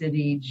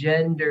 ethnicity,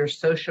 gender,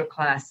 social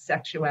class,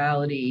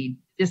 sexuality,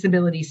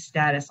 disability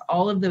status,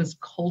 all of those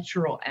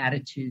cultural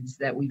attitudes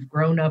that we've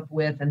grown up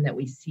with and that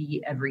we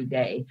see every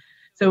day.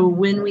 So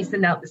when we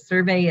send out the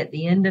survey at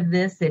the end of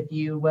this, if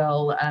you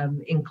will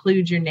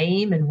include your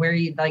name and where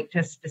you'd like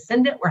us to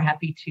send it, we're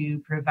happy to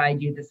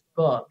provide you this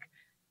book.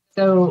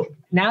 So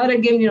now that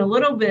I've given you a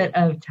little bit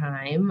of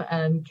time,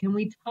 can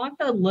we talk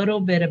a little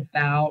bit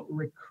about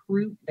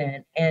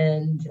recruitment?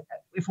 And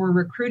if we're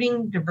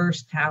recruiting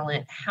diverse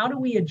talent, how do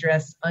we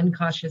address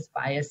unconscious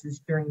biases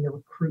during the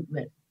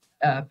recruitment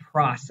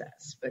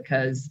process?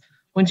 Because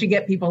once you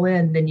get people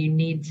in, then you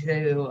need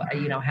to,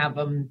 have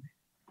them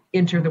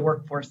enter the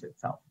workforce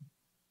itself.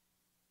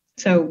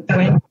 So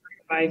Gwen, if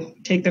I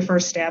take the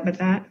first stab at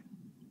that.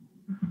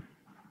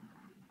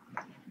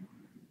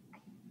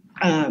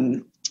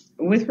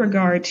 With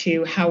regard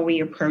to how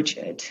we approach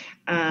it,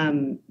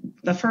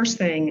 the first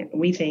thing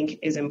we think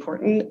is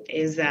important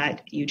is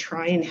that you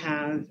try and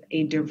have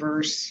a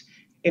diverse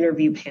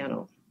interview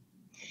panel.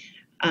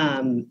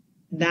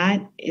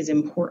 That is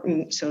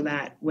important so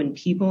that when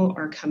people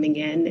are coming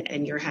in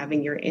and you're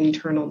having your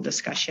internal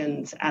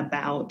discussions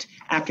about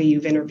after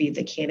you've interviewed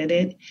the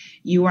candidate,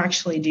 you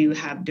actually do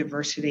have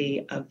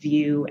diversity of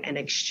view and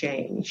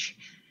exchange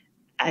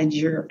as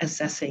you're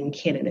assessing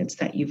candidates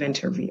that you've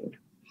interviewed.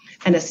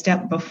 And a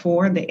step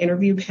before the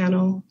interview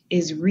panel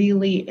is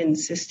really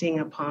insisting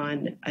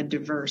upon a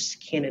diverse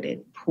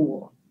candidate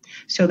pool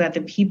so that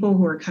the people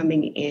who are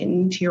coming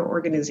into your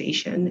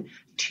organization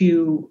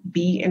to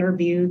be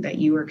interviewed, that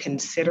you are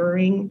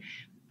considering,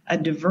 a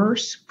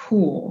diverse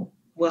pool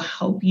will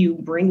help you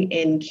bring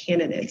in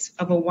candidates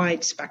of a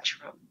wide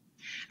spectrum.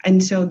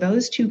 And so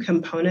those two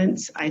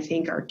components, I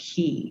think, are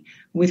key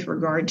with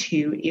regard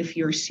to if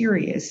you're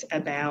serious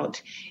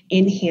about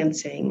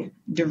enhancing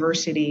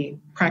diversity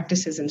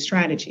practices and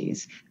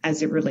strategies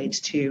as it relates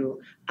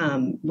to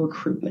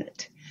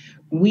recruitment.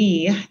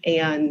 We,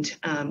 and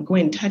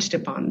Gwen touched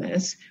upon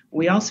this,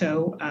 we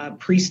also,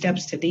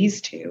 pre-steps to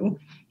these two,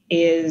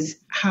 is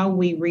how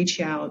we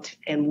reach out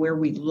and where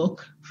we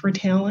look for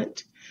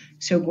talent.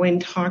 So Gwen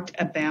talked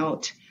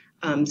about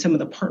some of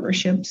the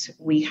partnerships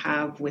we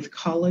have with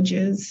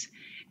colleges,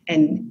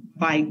 and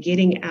by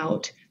getting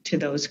out to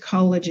those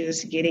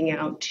colleges, getting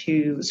out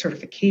to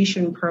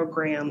certification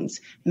programs,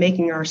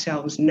 making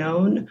ourselves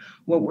known,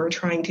 what we're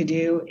trying to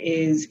do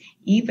is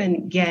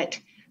even get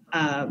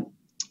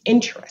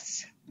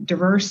interests,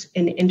 diverse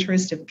in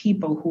interest of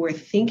people who are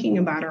thinking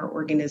about our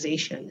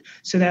organization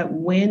so that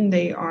when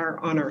they are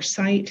on our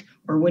site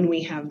or when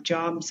we have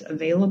jobs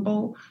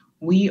available,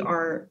 we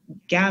are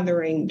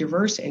gathering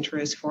diverse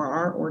interests for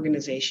our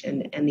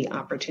organization and the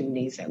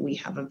opportunities that we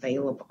have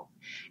available,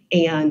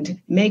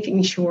 and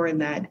making sure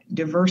that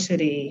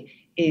diversity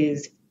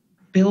is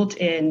built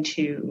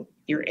into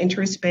your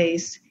interest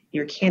base,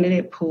 your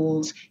candidate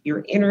pools,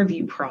 your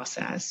interview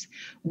process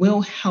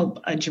will help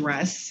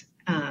address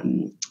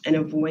and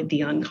avoid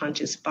the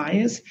unconscious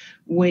bias,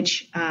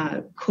 which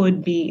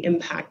could be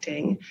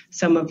impacting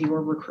some of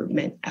your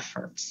recruitment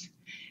efforts.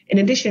 In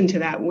addition to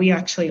that, we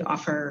actually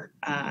offer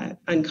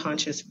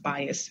unconscious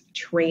bias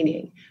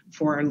training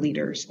for our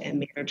leaders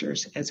and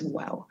managers as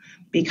well,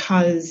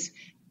 because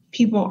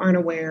people aren't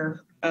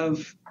aware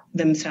of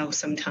themselves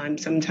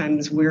sometimes.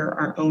 Sometimes we're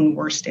our own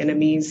worst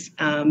enemies,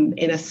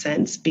 in a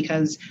sense,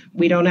 because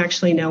we don't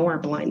actually know our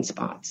blind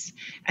spots.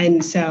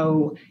 And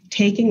so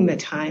taking the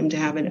time to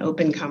have an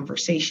open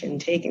conversation,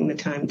 taking the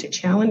time to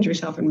challenge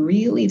yourself and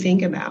really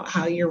think about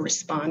how you're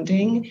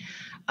responding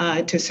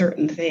to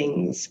certain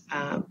things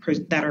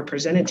that are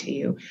presented to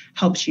you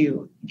helps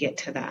you get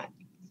to that.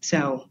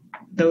 So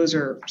those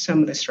are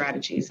some of the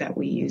strategies that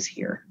we use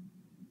here.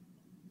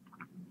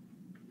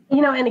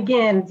 And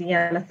again,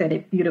 Deanna said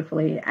it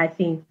beautifully. I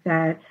think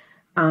that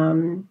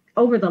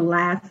over the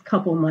last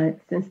couple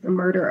months since the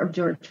murder of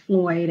George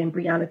Floyd and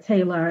Breonna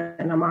Taylor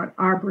and Ahmaud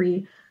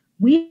Arbery,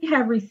 we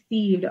have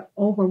received an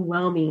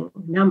overwhelming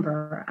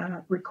number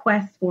of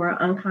requests for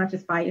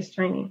unconscious bias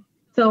training.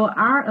 So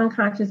our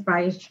unconscious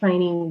bias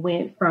training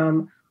went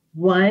from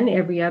one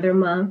every other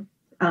month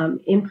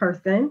in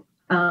person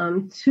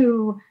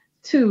to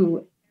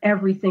two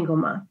every single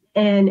month.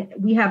 And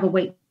we have a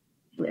wait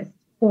list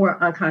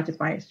for unconscious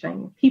bias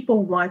training.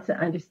 People want to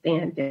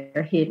understand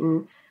their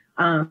hidden,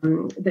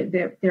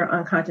 their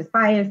unconscious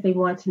bias. They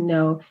want to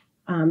know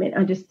and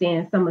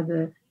understand some of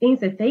the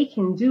things that they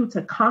can do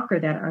to conquer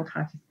that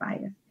unconscious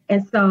bias.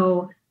 And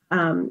so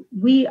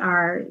we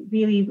are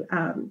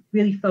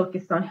really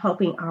focused on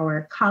helping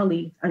our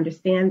colleagues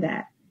understand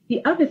that.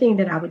 The other thing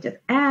that I would just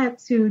add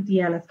to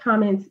Deanna's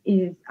comments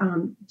is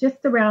just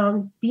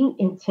around being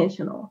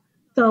intentional.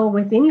 So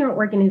within your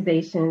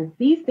organizations,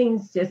 these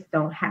things just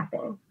don't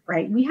happen,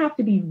 right? We have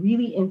to be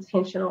really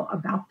intentional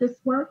about this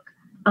work.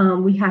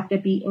 We have to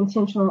be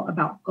intentional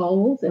about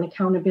goals and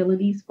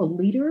accountabilities for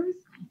leaders,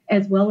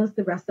 as well as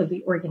the rest of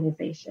the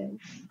organization.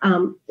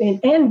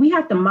 And we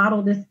have to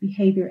model this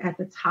behavior at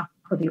the top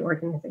of the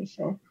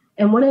organization.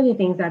 And one of the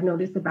things I've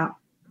noticed about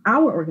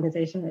our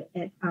organization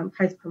at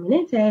Kaiser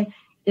Permanente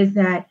is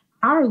that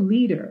our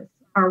leaders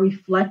are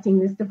reflecting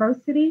this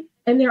diversity,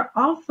 and they're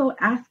also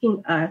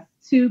asking us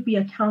to be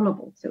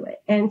accountable to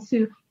it and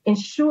to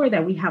ensure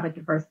that we have a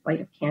diverse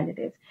slate of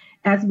candidates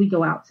as we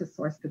go out to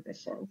source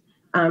positions.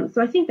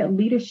 So I think that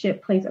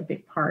leadership plays a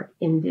big part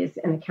in this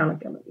and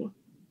accountability.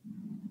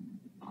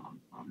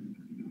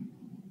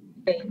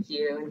 Thank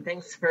you, and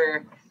thanks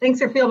for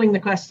fielding the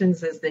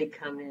questions as they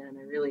come in.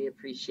 I really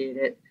appreciate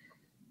it.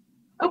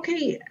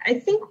 Okay, I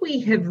think we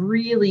have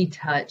really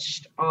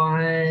touched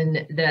on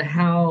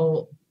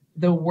how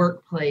the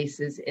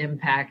workplace is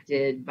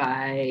impacted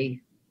by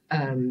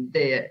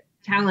the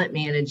talent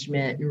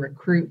management and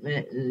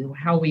recruitment and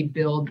how we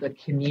build the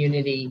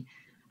community.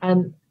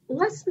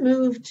 Let's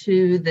move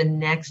to the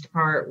next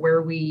part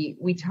where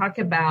we talk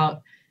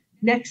about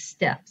next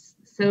steps.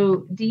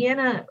 So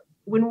Deanna,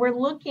 when we're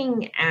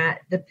looking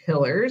at the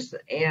pillars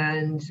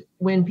and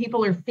when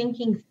people are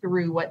thinking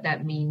through what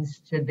that means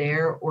to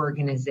their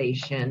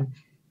organization,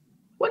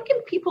 what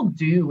can people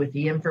do with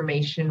the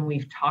information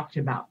we've talked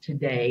about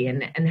today?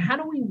 And how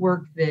do we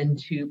work then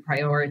to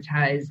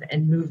prioritize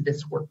and move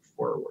this work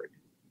forward?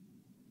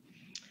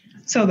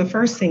 So the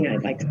first thing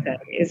I'd like to say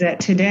is that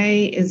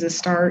today is the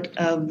start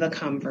of the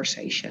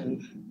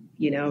conversation.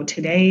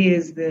 Today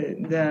is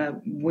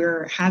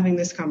we're having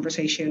this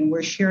conversation.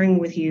 We're sharing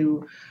with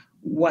you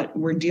what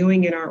we're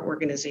doing in our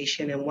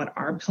organization and what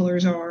our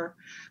pillars are.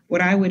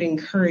 What I would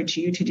encourage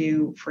you to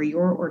do for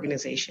your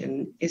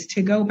organization is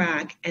to go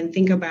back and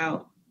think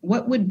about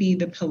what would be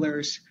the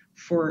pillars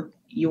for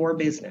your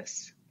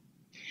business.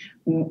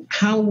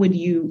 How would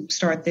you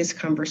start this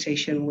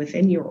conversation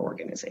within your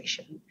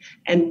organization?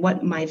 And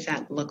what might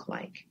that look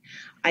like?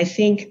 I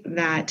think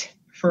that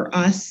for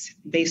us,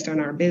 based on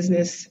our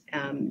business,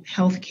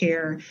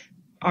 healthcare,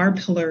 our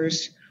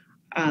pillars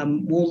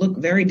will look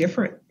very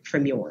different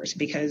from yours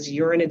because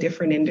you're in a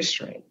different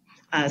industry.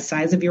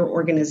 Size of your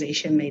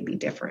organization may be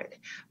different,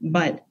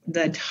 but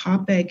the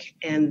topic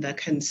and the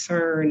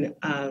concern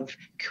of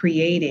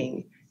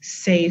creating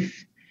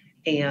safe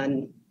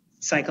and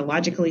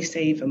psychologically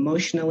safe,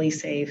 emotionally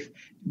safe,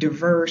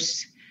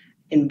 diverse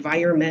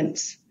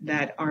environments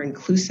that are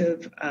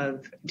inclusive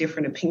of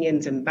different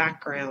opinions and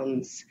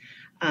backgrounds,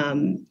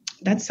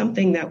 that's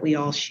something that we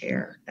all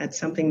share. That's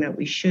something that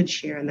we should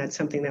share, and that's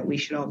something that we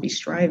should all be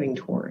striving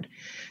toward.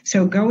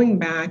 So going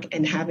back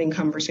and having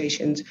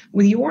conversations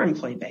with your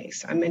employee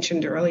base. I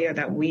mentioned earlier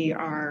that we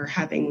are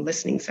having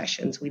listening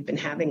sessions. We've been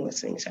having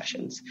listening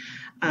sessions.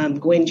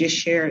 Gwen just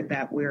shared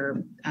that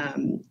we're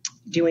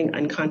doing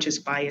unconscious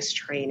bias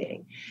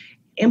training.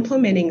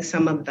 Implementing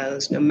some of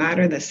those, no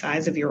matter the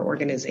size of your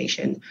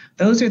organization,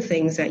 those are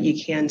things that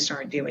you can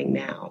start doing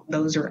now.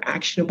 Those are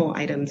actionable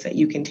items that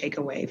you can take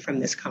away from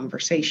this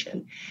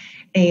conversation.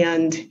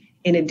 And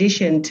in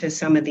addition to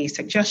some of these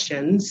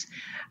suggestions,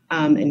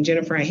 and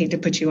Jennifer, I hate to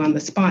put you on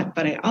the spot,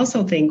 but I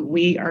also think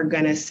we are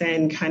going to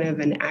send kind of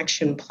an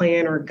action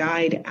plan or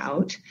guide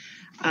out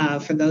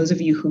for those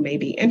of you who may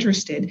be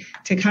interested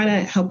to kind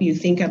of help you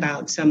think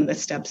about some of the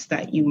steps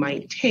that you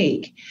might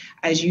take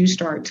as you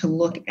start to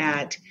look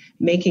at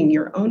making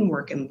your own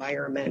work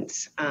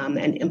environments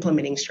and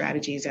implementing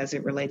strategies as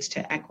it relates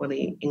to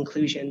equity,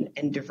 inclusion,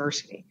 and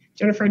diversity.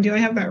 Jennifer, do I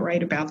have that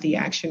right about the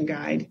action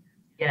guide?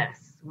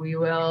 Yes, we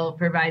will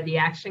provide the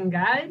action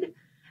guide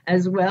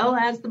as well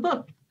as the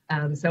book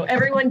So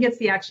everyone gets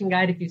the action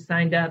guide if you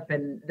signed up,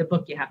 and the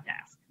book you have to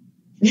ask.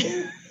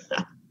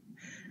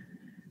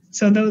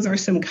 So those are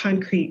some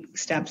concrete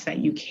steps that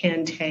you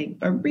can take.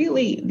 But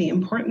really, the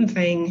important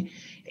thing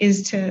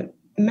is to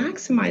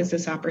maximize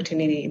this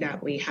opportunity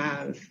that we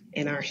have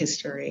in our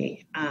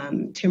history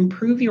to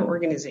improve your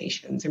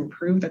organizations,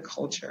 improve the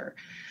culture,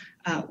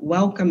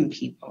 welcome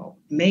people,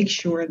 make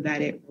sure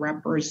that it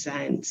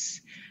represents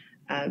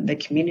the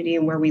community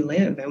and where we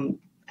live. And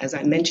as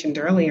I mentioned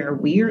earlier,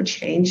 we are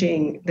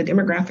changing, the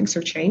demographics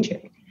are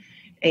changing.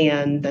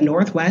 And the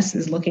Northwest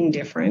is looking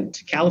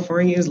different.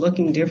 California is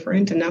looking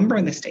different. A number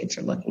of the states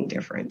are looking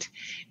different.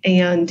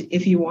 And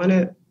if you want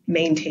to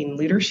maintain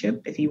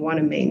leadership, if you want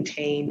to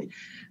maintain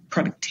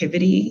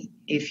productivity,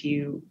 if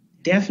you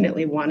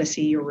definitely want to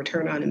see your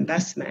return on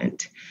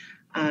investment,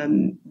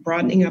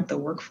 broadening up the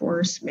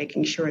workforce,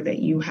 making sure that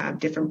you have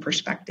different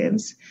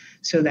perspectives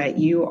so that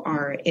you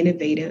are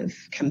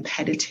innovative,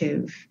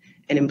 competitive,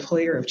 an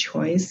employer of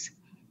choice,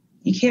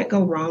 you can't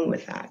go wrong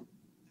with that.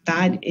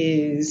 That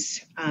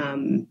is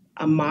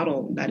a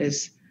model that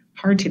is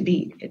hard to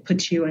beat. It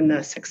puts you in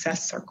the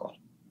success circle.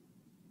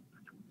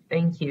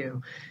 Thank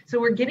you.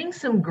 So we're getting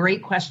some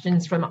great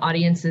questions from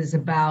audiences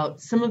about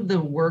some of the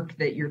work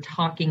that you're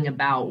talking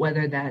about,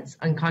 whether that's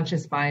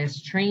unconscious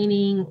bias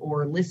training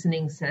or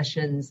listening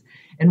sessions,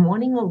 and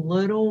wanting a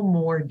little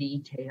more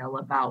detail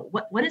about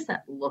what does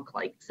that look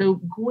like. So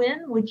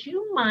Gwen, would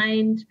you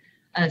mind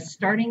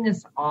starting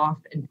us off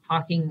and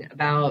talking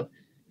about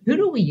who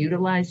do we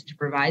utilize to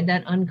provide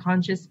that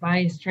unconscious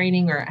bias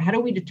training, or how do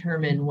we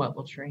determine what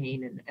we'll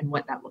train and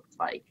what that looks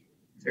like?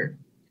 Is there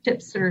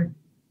tips or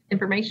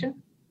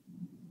information?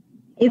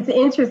 It's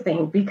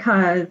interesting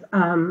because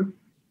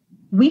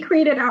we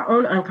created our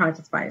own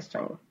unconscious bias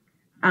training.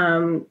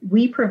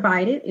 We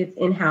provide it, it's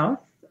in-house.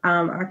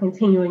 Our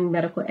continuing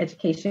medical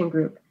education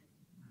group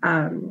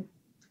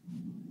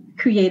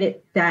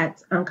created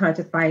that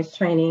unconscious bias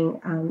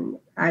training.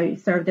 I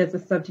served as a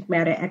subject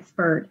matter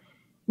expert.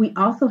 We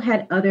also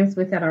had others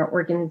within our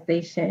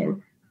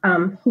organization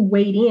who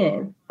weighed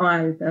in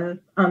on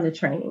the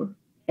training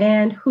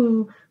and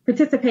who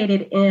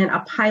participated in a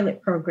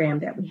pilot program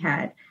that we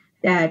had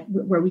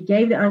where we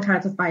gave the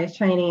unconscious bias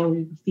training and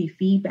we received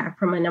feedback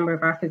from a number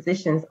of our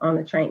physicians on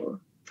the training.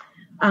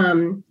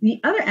 The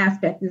other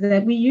aspect is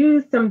that we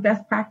use some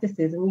best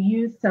practices and we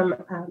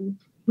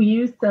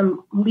use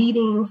some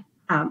leading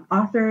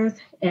authors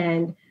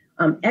and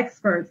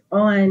experts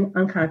on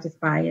unconscious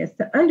bias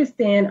to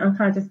understand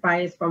unconscious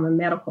bias from a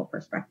medical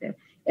perspective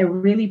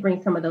and really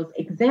bring some of those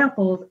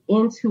examples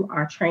into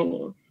our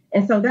training.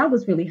 And so that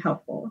was really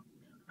helpful.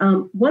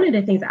 One of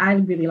the things I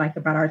really like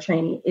about our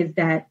training is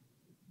that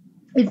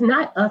it's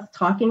not us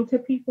talking to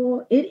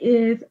people. It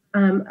is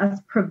us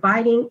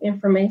providing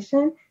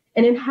information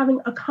and then having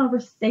a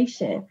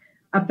conversation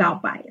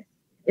about bias.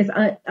 It's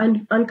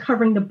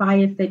uncovering the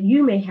bias that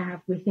you may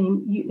have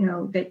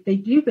within,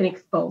 that you've been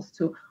exposed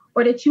to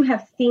or that you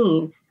have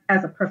seen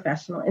as a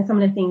professional and some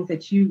of the things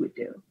that you would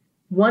do.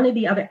 One of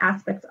the other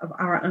aspects of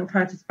our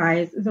unconscious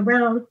bias is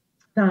around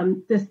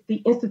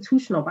the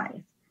institutional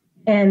bias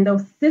and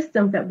those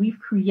systems that we've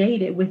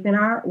created within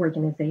our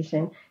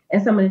organization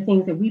and some of the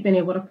things that we've been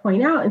able to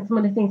point out and some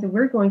of the things that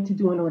we're going to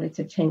do in order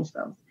to change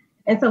those.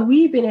 And so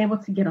we've been able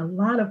to get a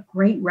lot of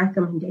great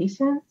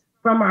recommendations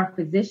from our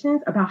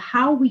physicians about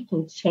how we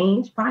can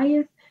change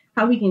bias,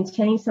 how we can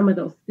change some of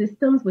those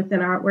systems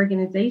within our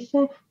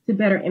organization to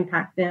better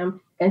impact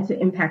them and to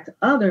impact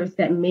others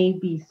that may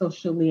be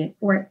socially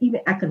or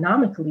even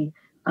economically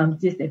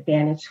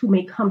disadvantaged who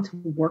may come to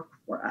work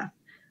for us.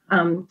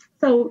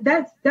 So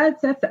that's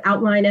the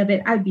outline of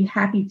it. I'd be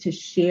happy to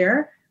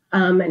share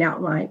an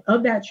outline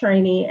of that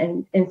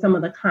training and some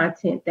of the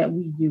content that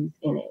we use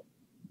in it.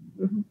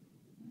 Mm-hmm.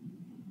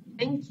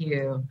 Thank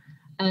you.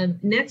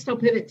 Next, I'll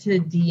pivot to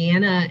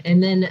Deanna,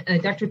 and then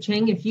Dr.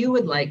 Chang, if you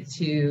would like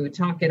to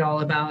talk at all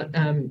about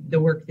the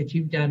work that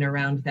you've done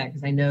around that,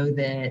 because I know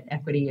that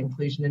equity,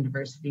 inclusion, and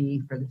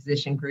diversity for the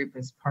physician group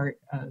is part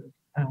of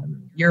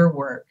your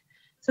work.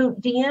 So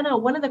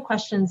Deanna, one of the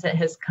questions that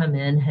has come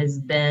in has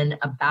been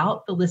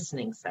about the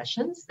listening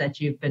sessions that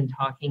you've been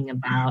talking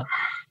about.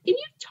 Can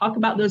you talk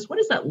about those? What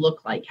does that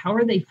look like? How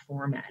are they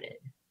formatted?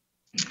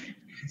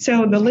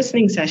 So the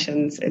listening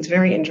sessions, it's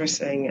very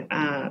interesting.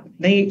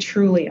 They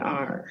truly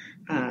are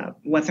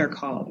what they're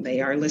called.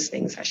 They are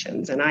listening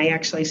sessions. And I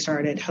actually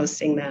started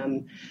hosting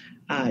them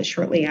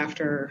shortly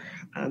after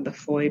the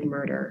Floyd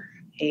murder.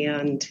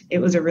 And it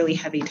was a really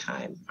heavy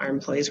time. Our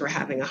employees were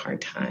having a hard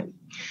time.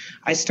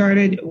 I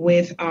started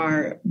with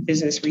our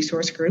business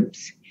resource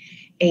groups,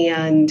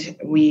 and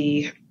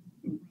we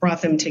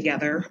brought them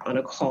together on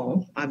a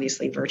call,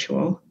 obviously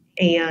virtual.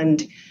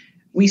 And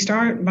we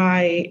start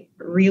by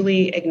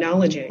really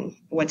acknowledging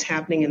what's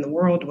happening in the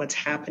world, what's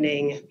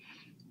happening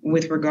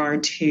with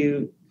regard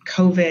to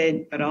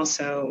COVID, but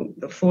also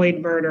the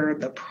Floyd murder,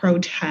 the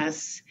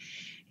protests,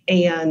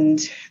 and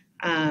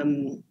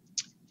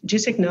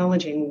just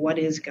acknowledging what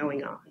is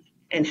going on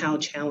and how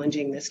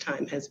challenging this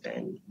time has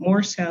been,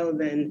 more so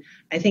than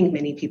I think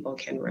many people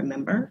can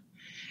remember.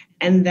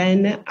 And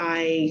then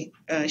I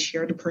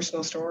shared a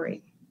personal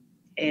story.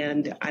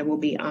 And I will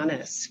be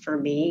honest, for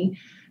me,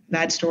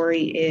 that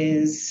story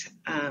is,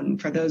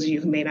 for those of you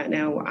who may not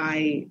know,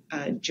 I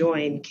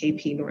joined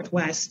KP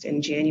Northwest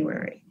in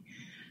January.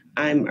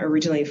 I'm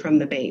originally from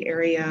the Bay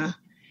Area,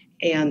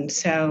 and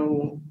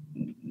so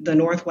the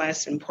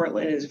Northwest in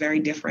Portland is very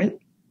different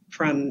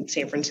from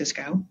San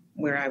Francisco,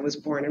 where I was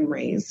born and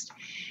raised.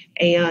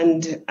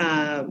 And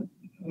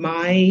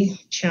my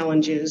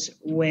challenges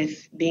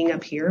with being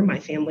up here, my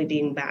family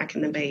being back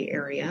in the Bay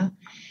Area,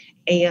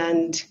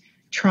 and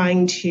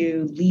trying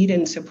to lead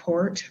and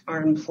support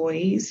our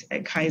employees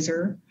at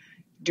Kaiser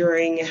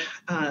during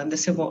the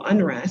civil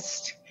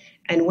unrest.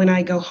 And when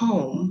I go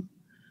home,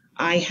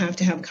 I have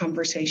to have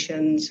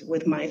conversations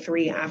with my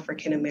 3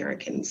 African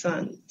American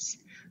sons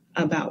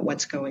about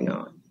what's going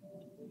on.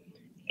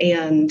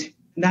 And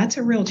that's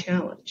a real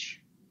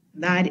challenge.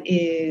 That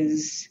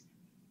is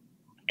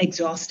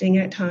exhausting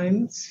at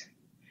times.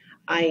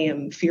 I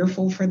am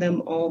fearful for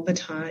them all the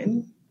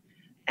time.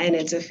 And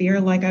it's a fear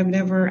like I've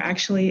never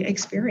actually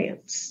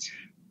experienced,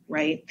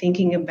 right?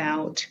 Thinking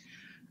about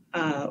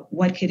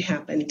what could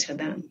happen to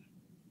them.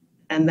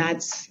 And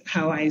that's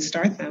how I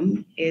start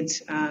them.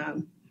 It's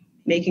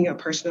making a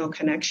personal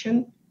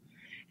connection.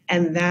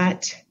 And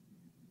that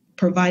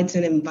provides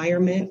an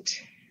environment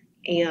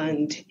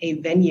and a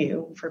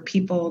venue for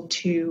people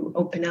to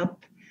open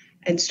up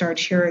and start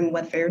sharing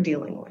what they're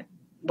dealing with,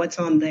 what's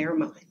on their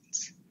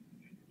minds.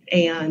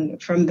 And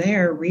from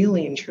there,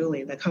 really and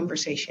truly, the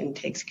conversation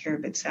takes care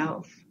of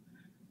itself.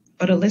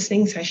 But a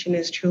listening session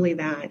is truly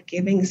that,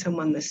 giving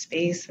someone the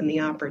space and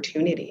the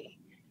opportunity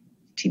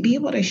to be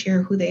able to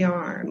share who they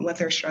are and what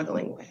they're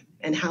struggling with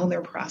and how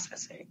they're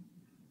processing.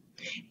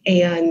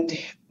 And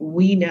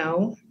we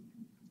know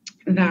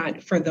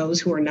that for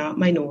those who are not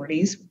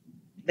minorities,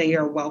 they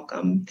are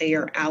welcome, they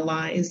are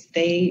allies,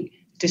 they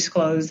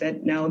disclose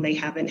that no, they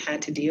haven't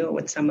had to deal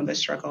with some of the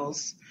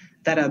struggles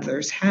that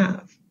others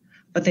have,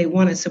 but they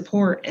want to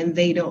support and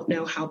they don't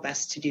know how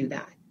best to do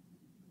that.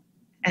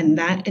 And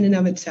that in and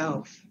of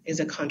itself is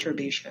a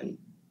contribution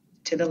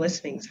to the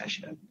listening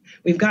session.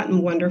 We've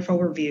gotten wonderful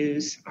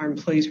reviews. Our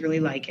employees really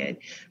like it.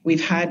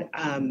 We've had,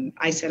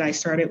 I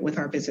started with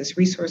our business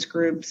resource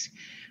groups.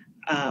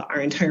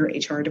 Our entire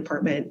HR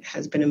department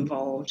has been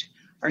involved.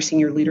 Our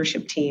senior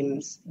leadership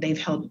teams,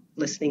 they've held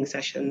listening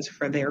sessions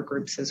for their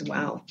groups as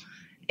well.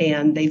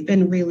 And they've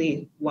been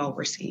really well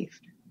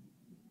received.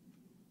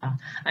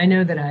 I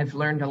know that I've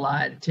learned a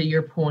lot. To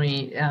your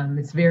point,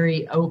 it's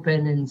very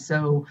open. And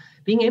so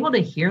being able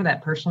to hear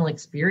that personal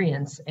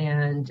experience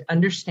and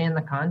understand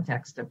the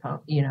context of,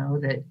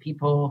 that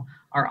people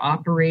are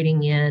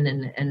operating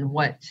in and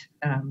what,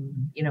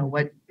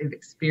 what they've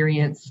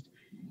experienced.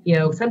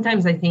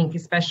 Sometimes I think,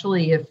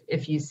 especially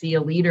if you see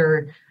a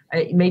leader,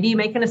 maybe you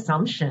make an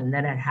assumption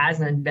that it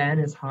hasn't been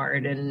as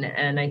hard.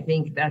 And I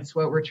think that's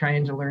what we're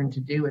trying to learn to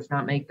do, is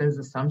not make those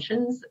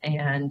assumptions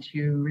and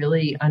to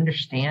really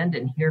understand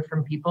and hear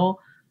from people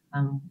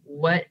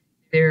what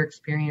their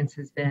experience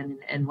has been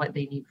and what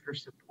they need for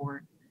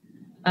support.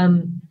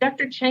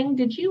 Dr. Cheng,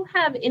 did you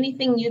have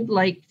anything you'd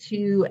like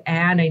to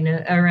add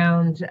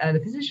around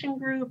the physician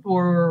group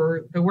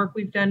or the work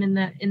we've done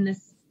in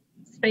this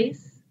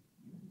space?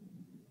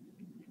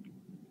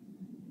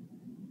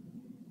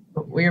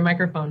 Your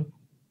microphone.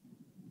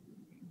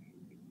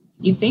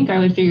 You'd think I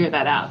would figure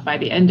that out by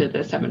the end of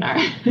the seminar.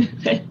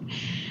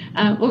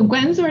 Well,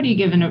 Gwen's already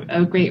given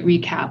a great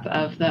recap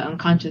of the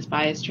unconscious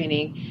bias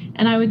training.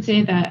 And I would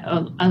say that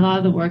a lot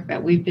of the work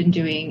that we've been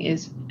doing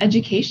is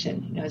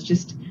education. It's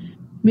just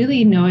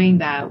really knowing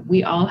that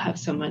we all have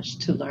so much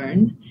to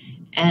learn.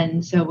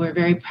 And so we're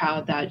very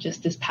proud that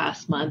just this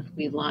past month,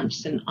 we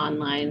launched an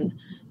online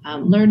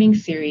learning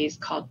series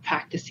called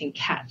Practicing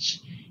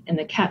Catch. And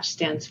the CATCH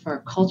stands for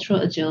Cultural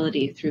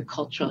Agility Through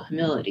Cultural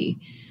Humility.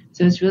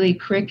 So it's really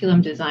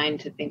curriculum designed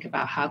to think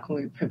about how can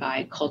we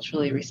provide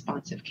culturally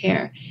responsive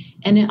care.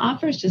 And it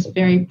offers just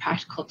very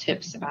practical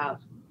tips about,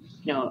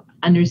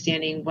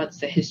 understanding what's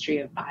the history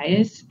of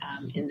bias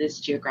in this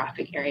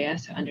geographic area.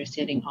 So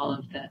understanding all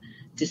of the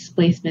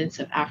displacements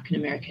of African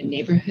American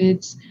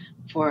neighborhoods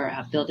for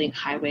building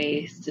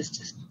highways,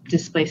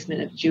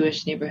 displacement of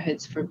Jewish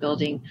neighborhoods for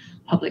building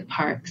public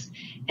parks,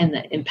 and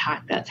the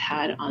impact that's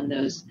had on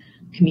those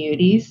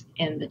communities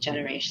and the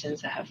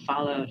generations that have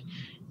followed.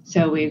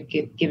 So we've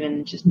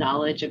given just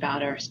knowledge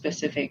about our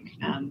specific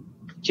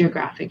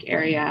geographic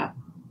area.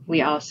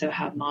 We also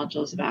have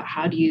modules about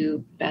how do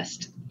you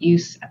best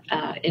use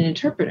an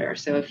interpreter.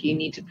 So if you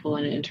need to pull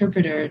in an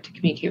interpreter to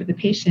communicate with the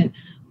patient,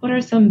 what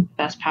are some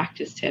best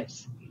practice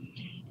tips?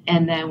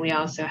 And then we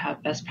also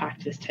have best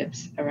practice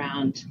tips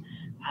around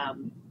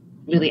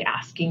really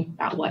asking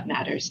about what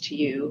matters to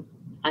you,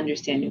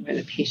 understanding where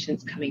the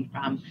patient's coming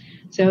from.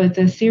 So it's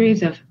a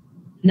series of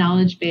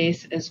knowledge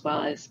base as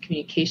well as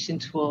communication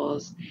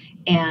tools,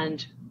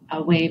 and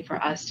a way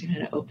for us to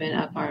kind of open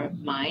up our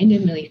mind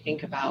and really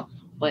think about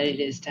what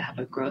it is to have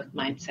a growth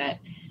mindset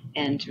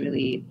and to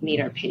really meet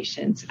our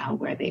patients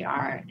where they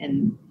are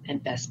and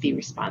best be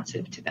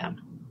responsive to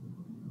them.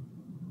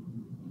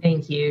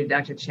 Thank you,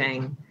 Dr.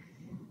 Cheng.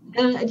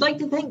 I'd like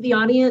to thank the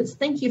audience.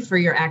 Thank you for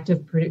your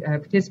active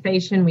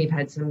participation. We've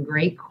had some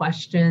great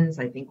questions.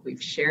 I think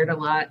we've shared a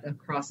lot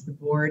across the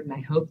board, and I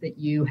hope that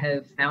you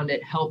have found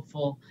it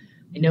helpful.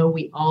 I know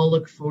we all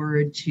look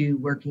forward to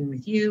working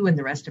with you and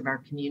the rest of our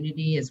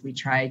community as we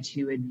try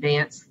to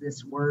advance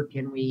this work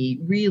and we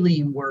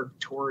really work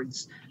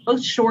towards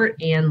both short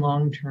and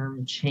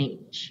long-term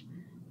change.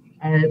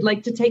 I'd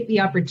like to take the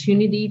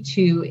opportunity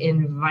to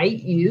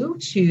invite you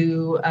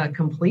to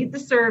complete the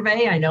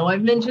survey. I know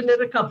I've mentioned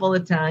it a couple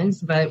of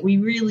times, but we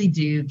really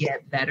do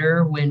get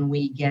better when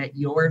we get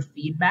your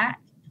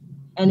feedback.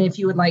 And if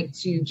you would like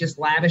to just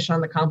lavish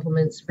on the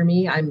compliments for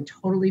me, I'm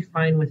totally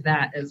fine with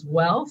that as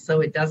well.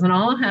 So it doesn't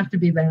all have to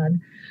be bad.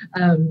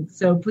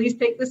 So please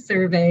take the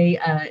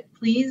survey.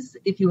 Please,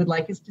 if you would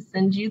like us to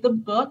send you the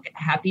book,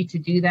 happy to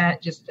do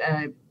that. Just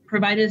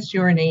provide us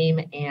your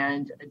name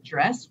and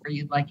address where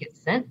you'd like it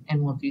sent,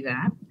 and we'll do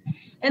that.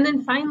 And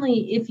then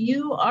finally, if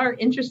you are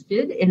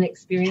interested in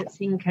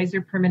experiencing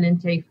Kaiser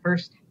Permanente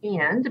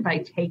firsthand by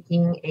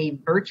taking a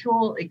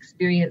virtual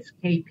experience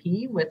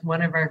KP with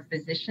one of our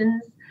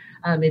physicians,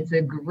 it's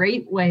a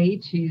great way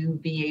to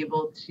be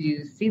able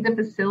to see the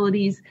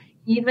facilities,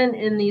 even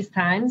in these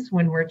times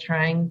when we're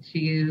trying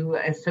to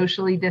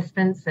socially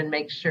distance and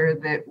make sure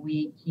that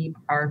we keep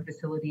our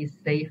facilities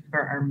safe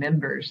for our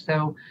members.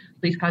 So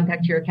please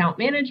contact your account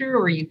manager,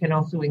 or you can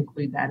also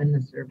include that in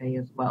the survey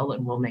as well,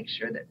 and we'll make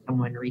sure that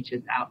someone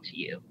reaches out to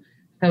you.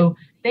 So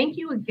thank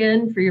you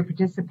again for your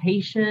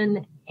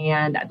participation,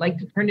 and I'd like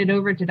to turn it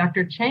over to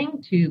Dr.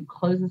 Chang to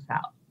close us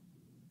out.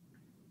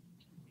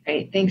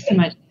 Great. Thanks so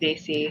much,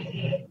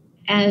 Stacey.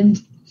 And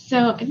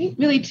so I think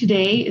really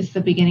today is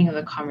the beginning of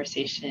the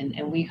conversation,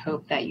 and we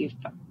hope that you've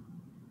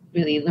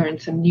really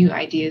learned some new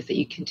ideas that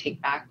you can take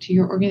back to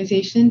your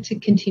organization to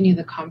continue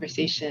the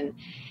conversation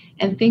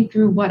and think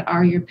through what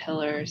are your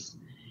pillars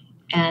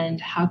and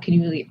how can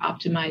you really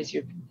optimize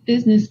your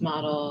business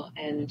model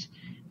and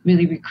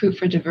really recruit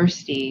for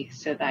diversity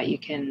so that you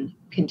can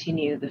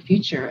continue the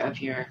future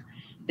of your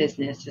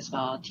business as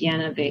well.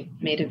 Deanna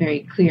made a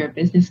very clear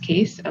business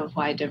case of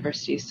why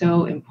diversity is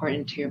so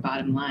important to your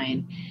bottom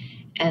line.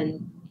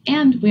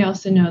 And we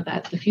also know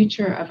that the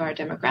future of our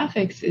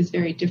demographics is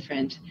very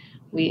different.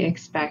 We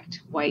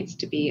expect whites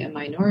to be a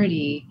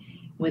minority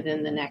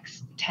within the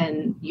next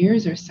 10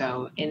 years or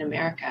so in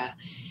America.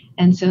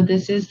 And so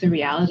this is the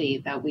reality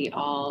that we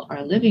all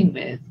are living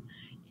with.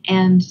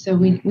 And so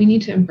we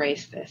need to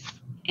embrace this.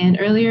 And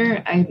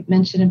earlier I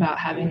mentioned about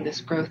having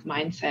this growth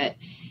mindset.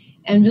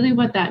 And really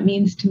what that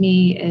means to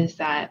me is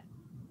that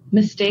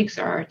mistakes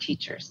are our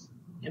teachers.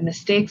 And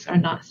mistakes are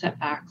not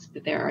setbacks,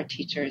 but they're our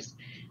teachers.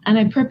 And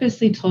I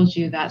purposely told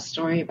you that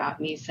story about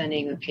me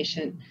sending the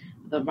patient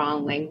the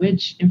wrong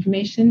language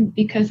information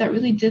because that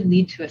really did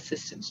lead to a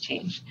systems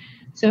change.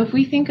 So if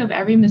we think of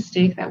every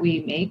mistake that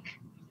we make,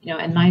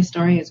 and my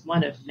story is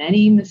one of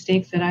many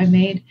mistakes that I've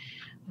made,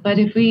 but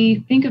if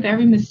we think of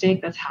every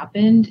mistake that's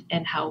happened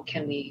and how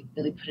can we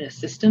really put in a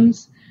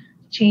systems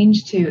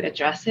change to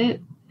address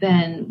it,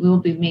 then we'll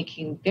be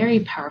making very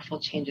powerful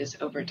changes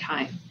over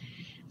time.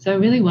 So I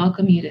really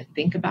welcome you to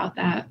think about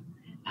that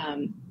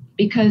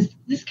because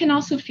this can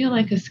also feel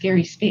like a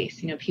scary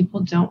space.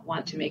 People don't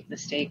want to make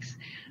mistakes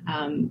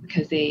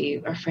because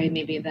they are afraid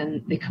maybe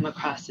then they come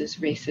across as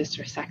racist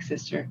or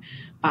sexist or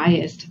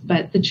biased.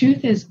 But the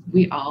truth is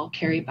we all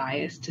carry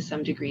bias to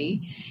some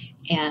degree,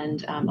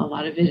 and a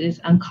lot of it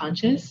is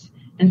unconscious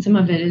and some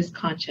of it is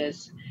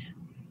conscious.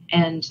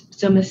 And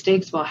so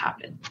mistakes will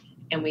happen.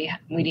 And we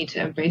need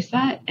to embrace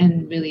that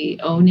and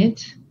really own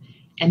it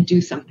and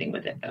do something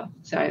with it, though.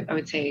 So I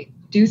would say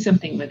do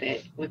something with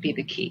it would be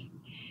the key.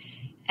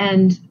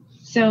 And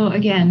so,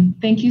 again,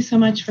 thank you so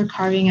much for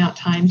carving out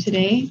time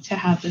today to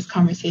have this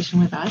conversation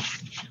with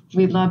us.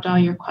 We loved all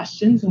your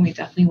questions, and we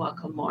definitely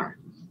welcome more.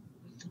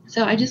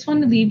 So I just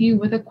want to leave you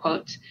with a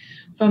quote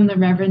from the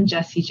Reverend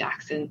Jesse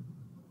Jackson.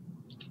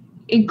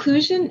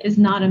 Inclusion is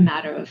not a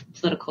matter of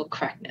political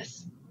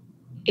correctness.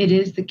 It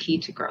is the key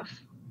to growth.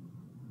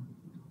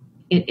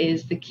 It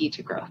is the key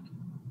to growth.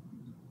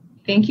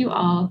 Thank you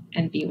all,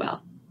 and be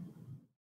well.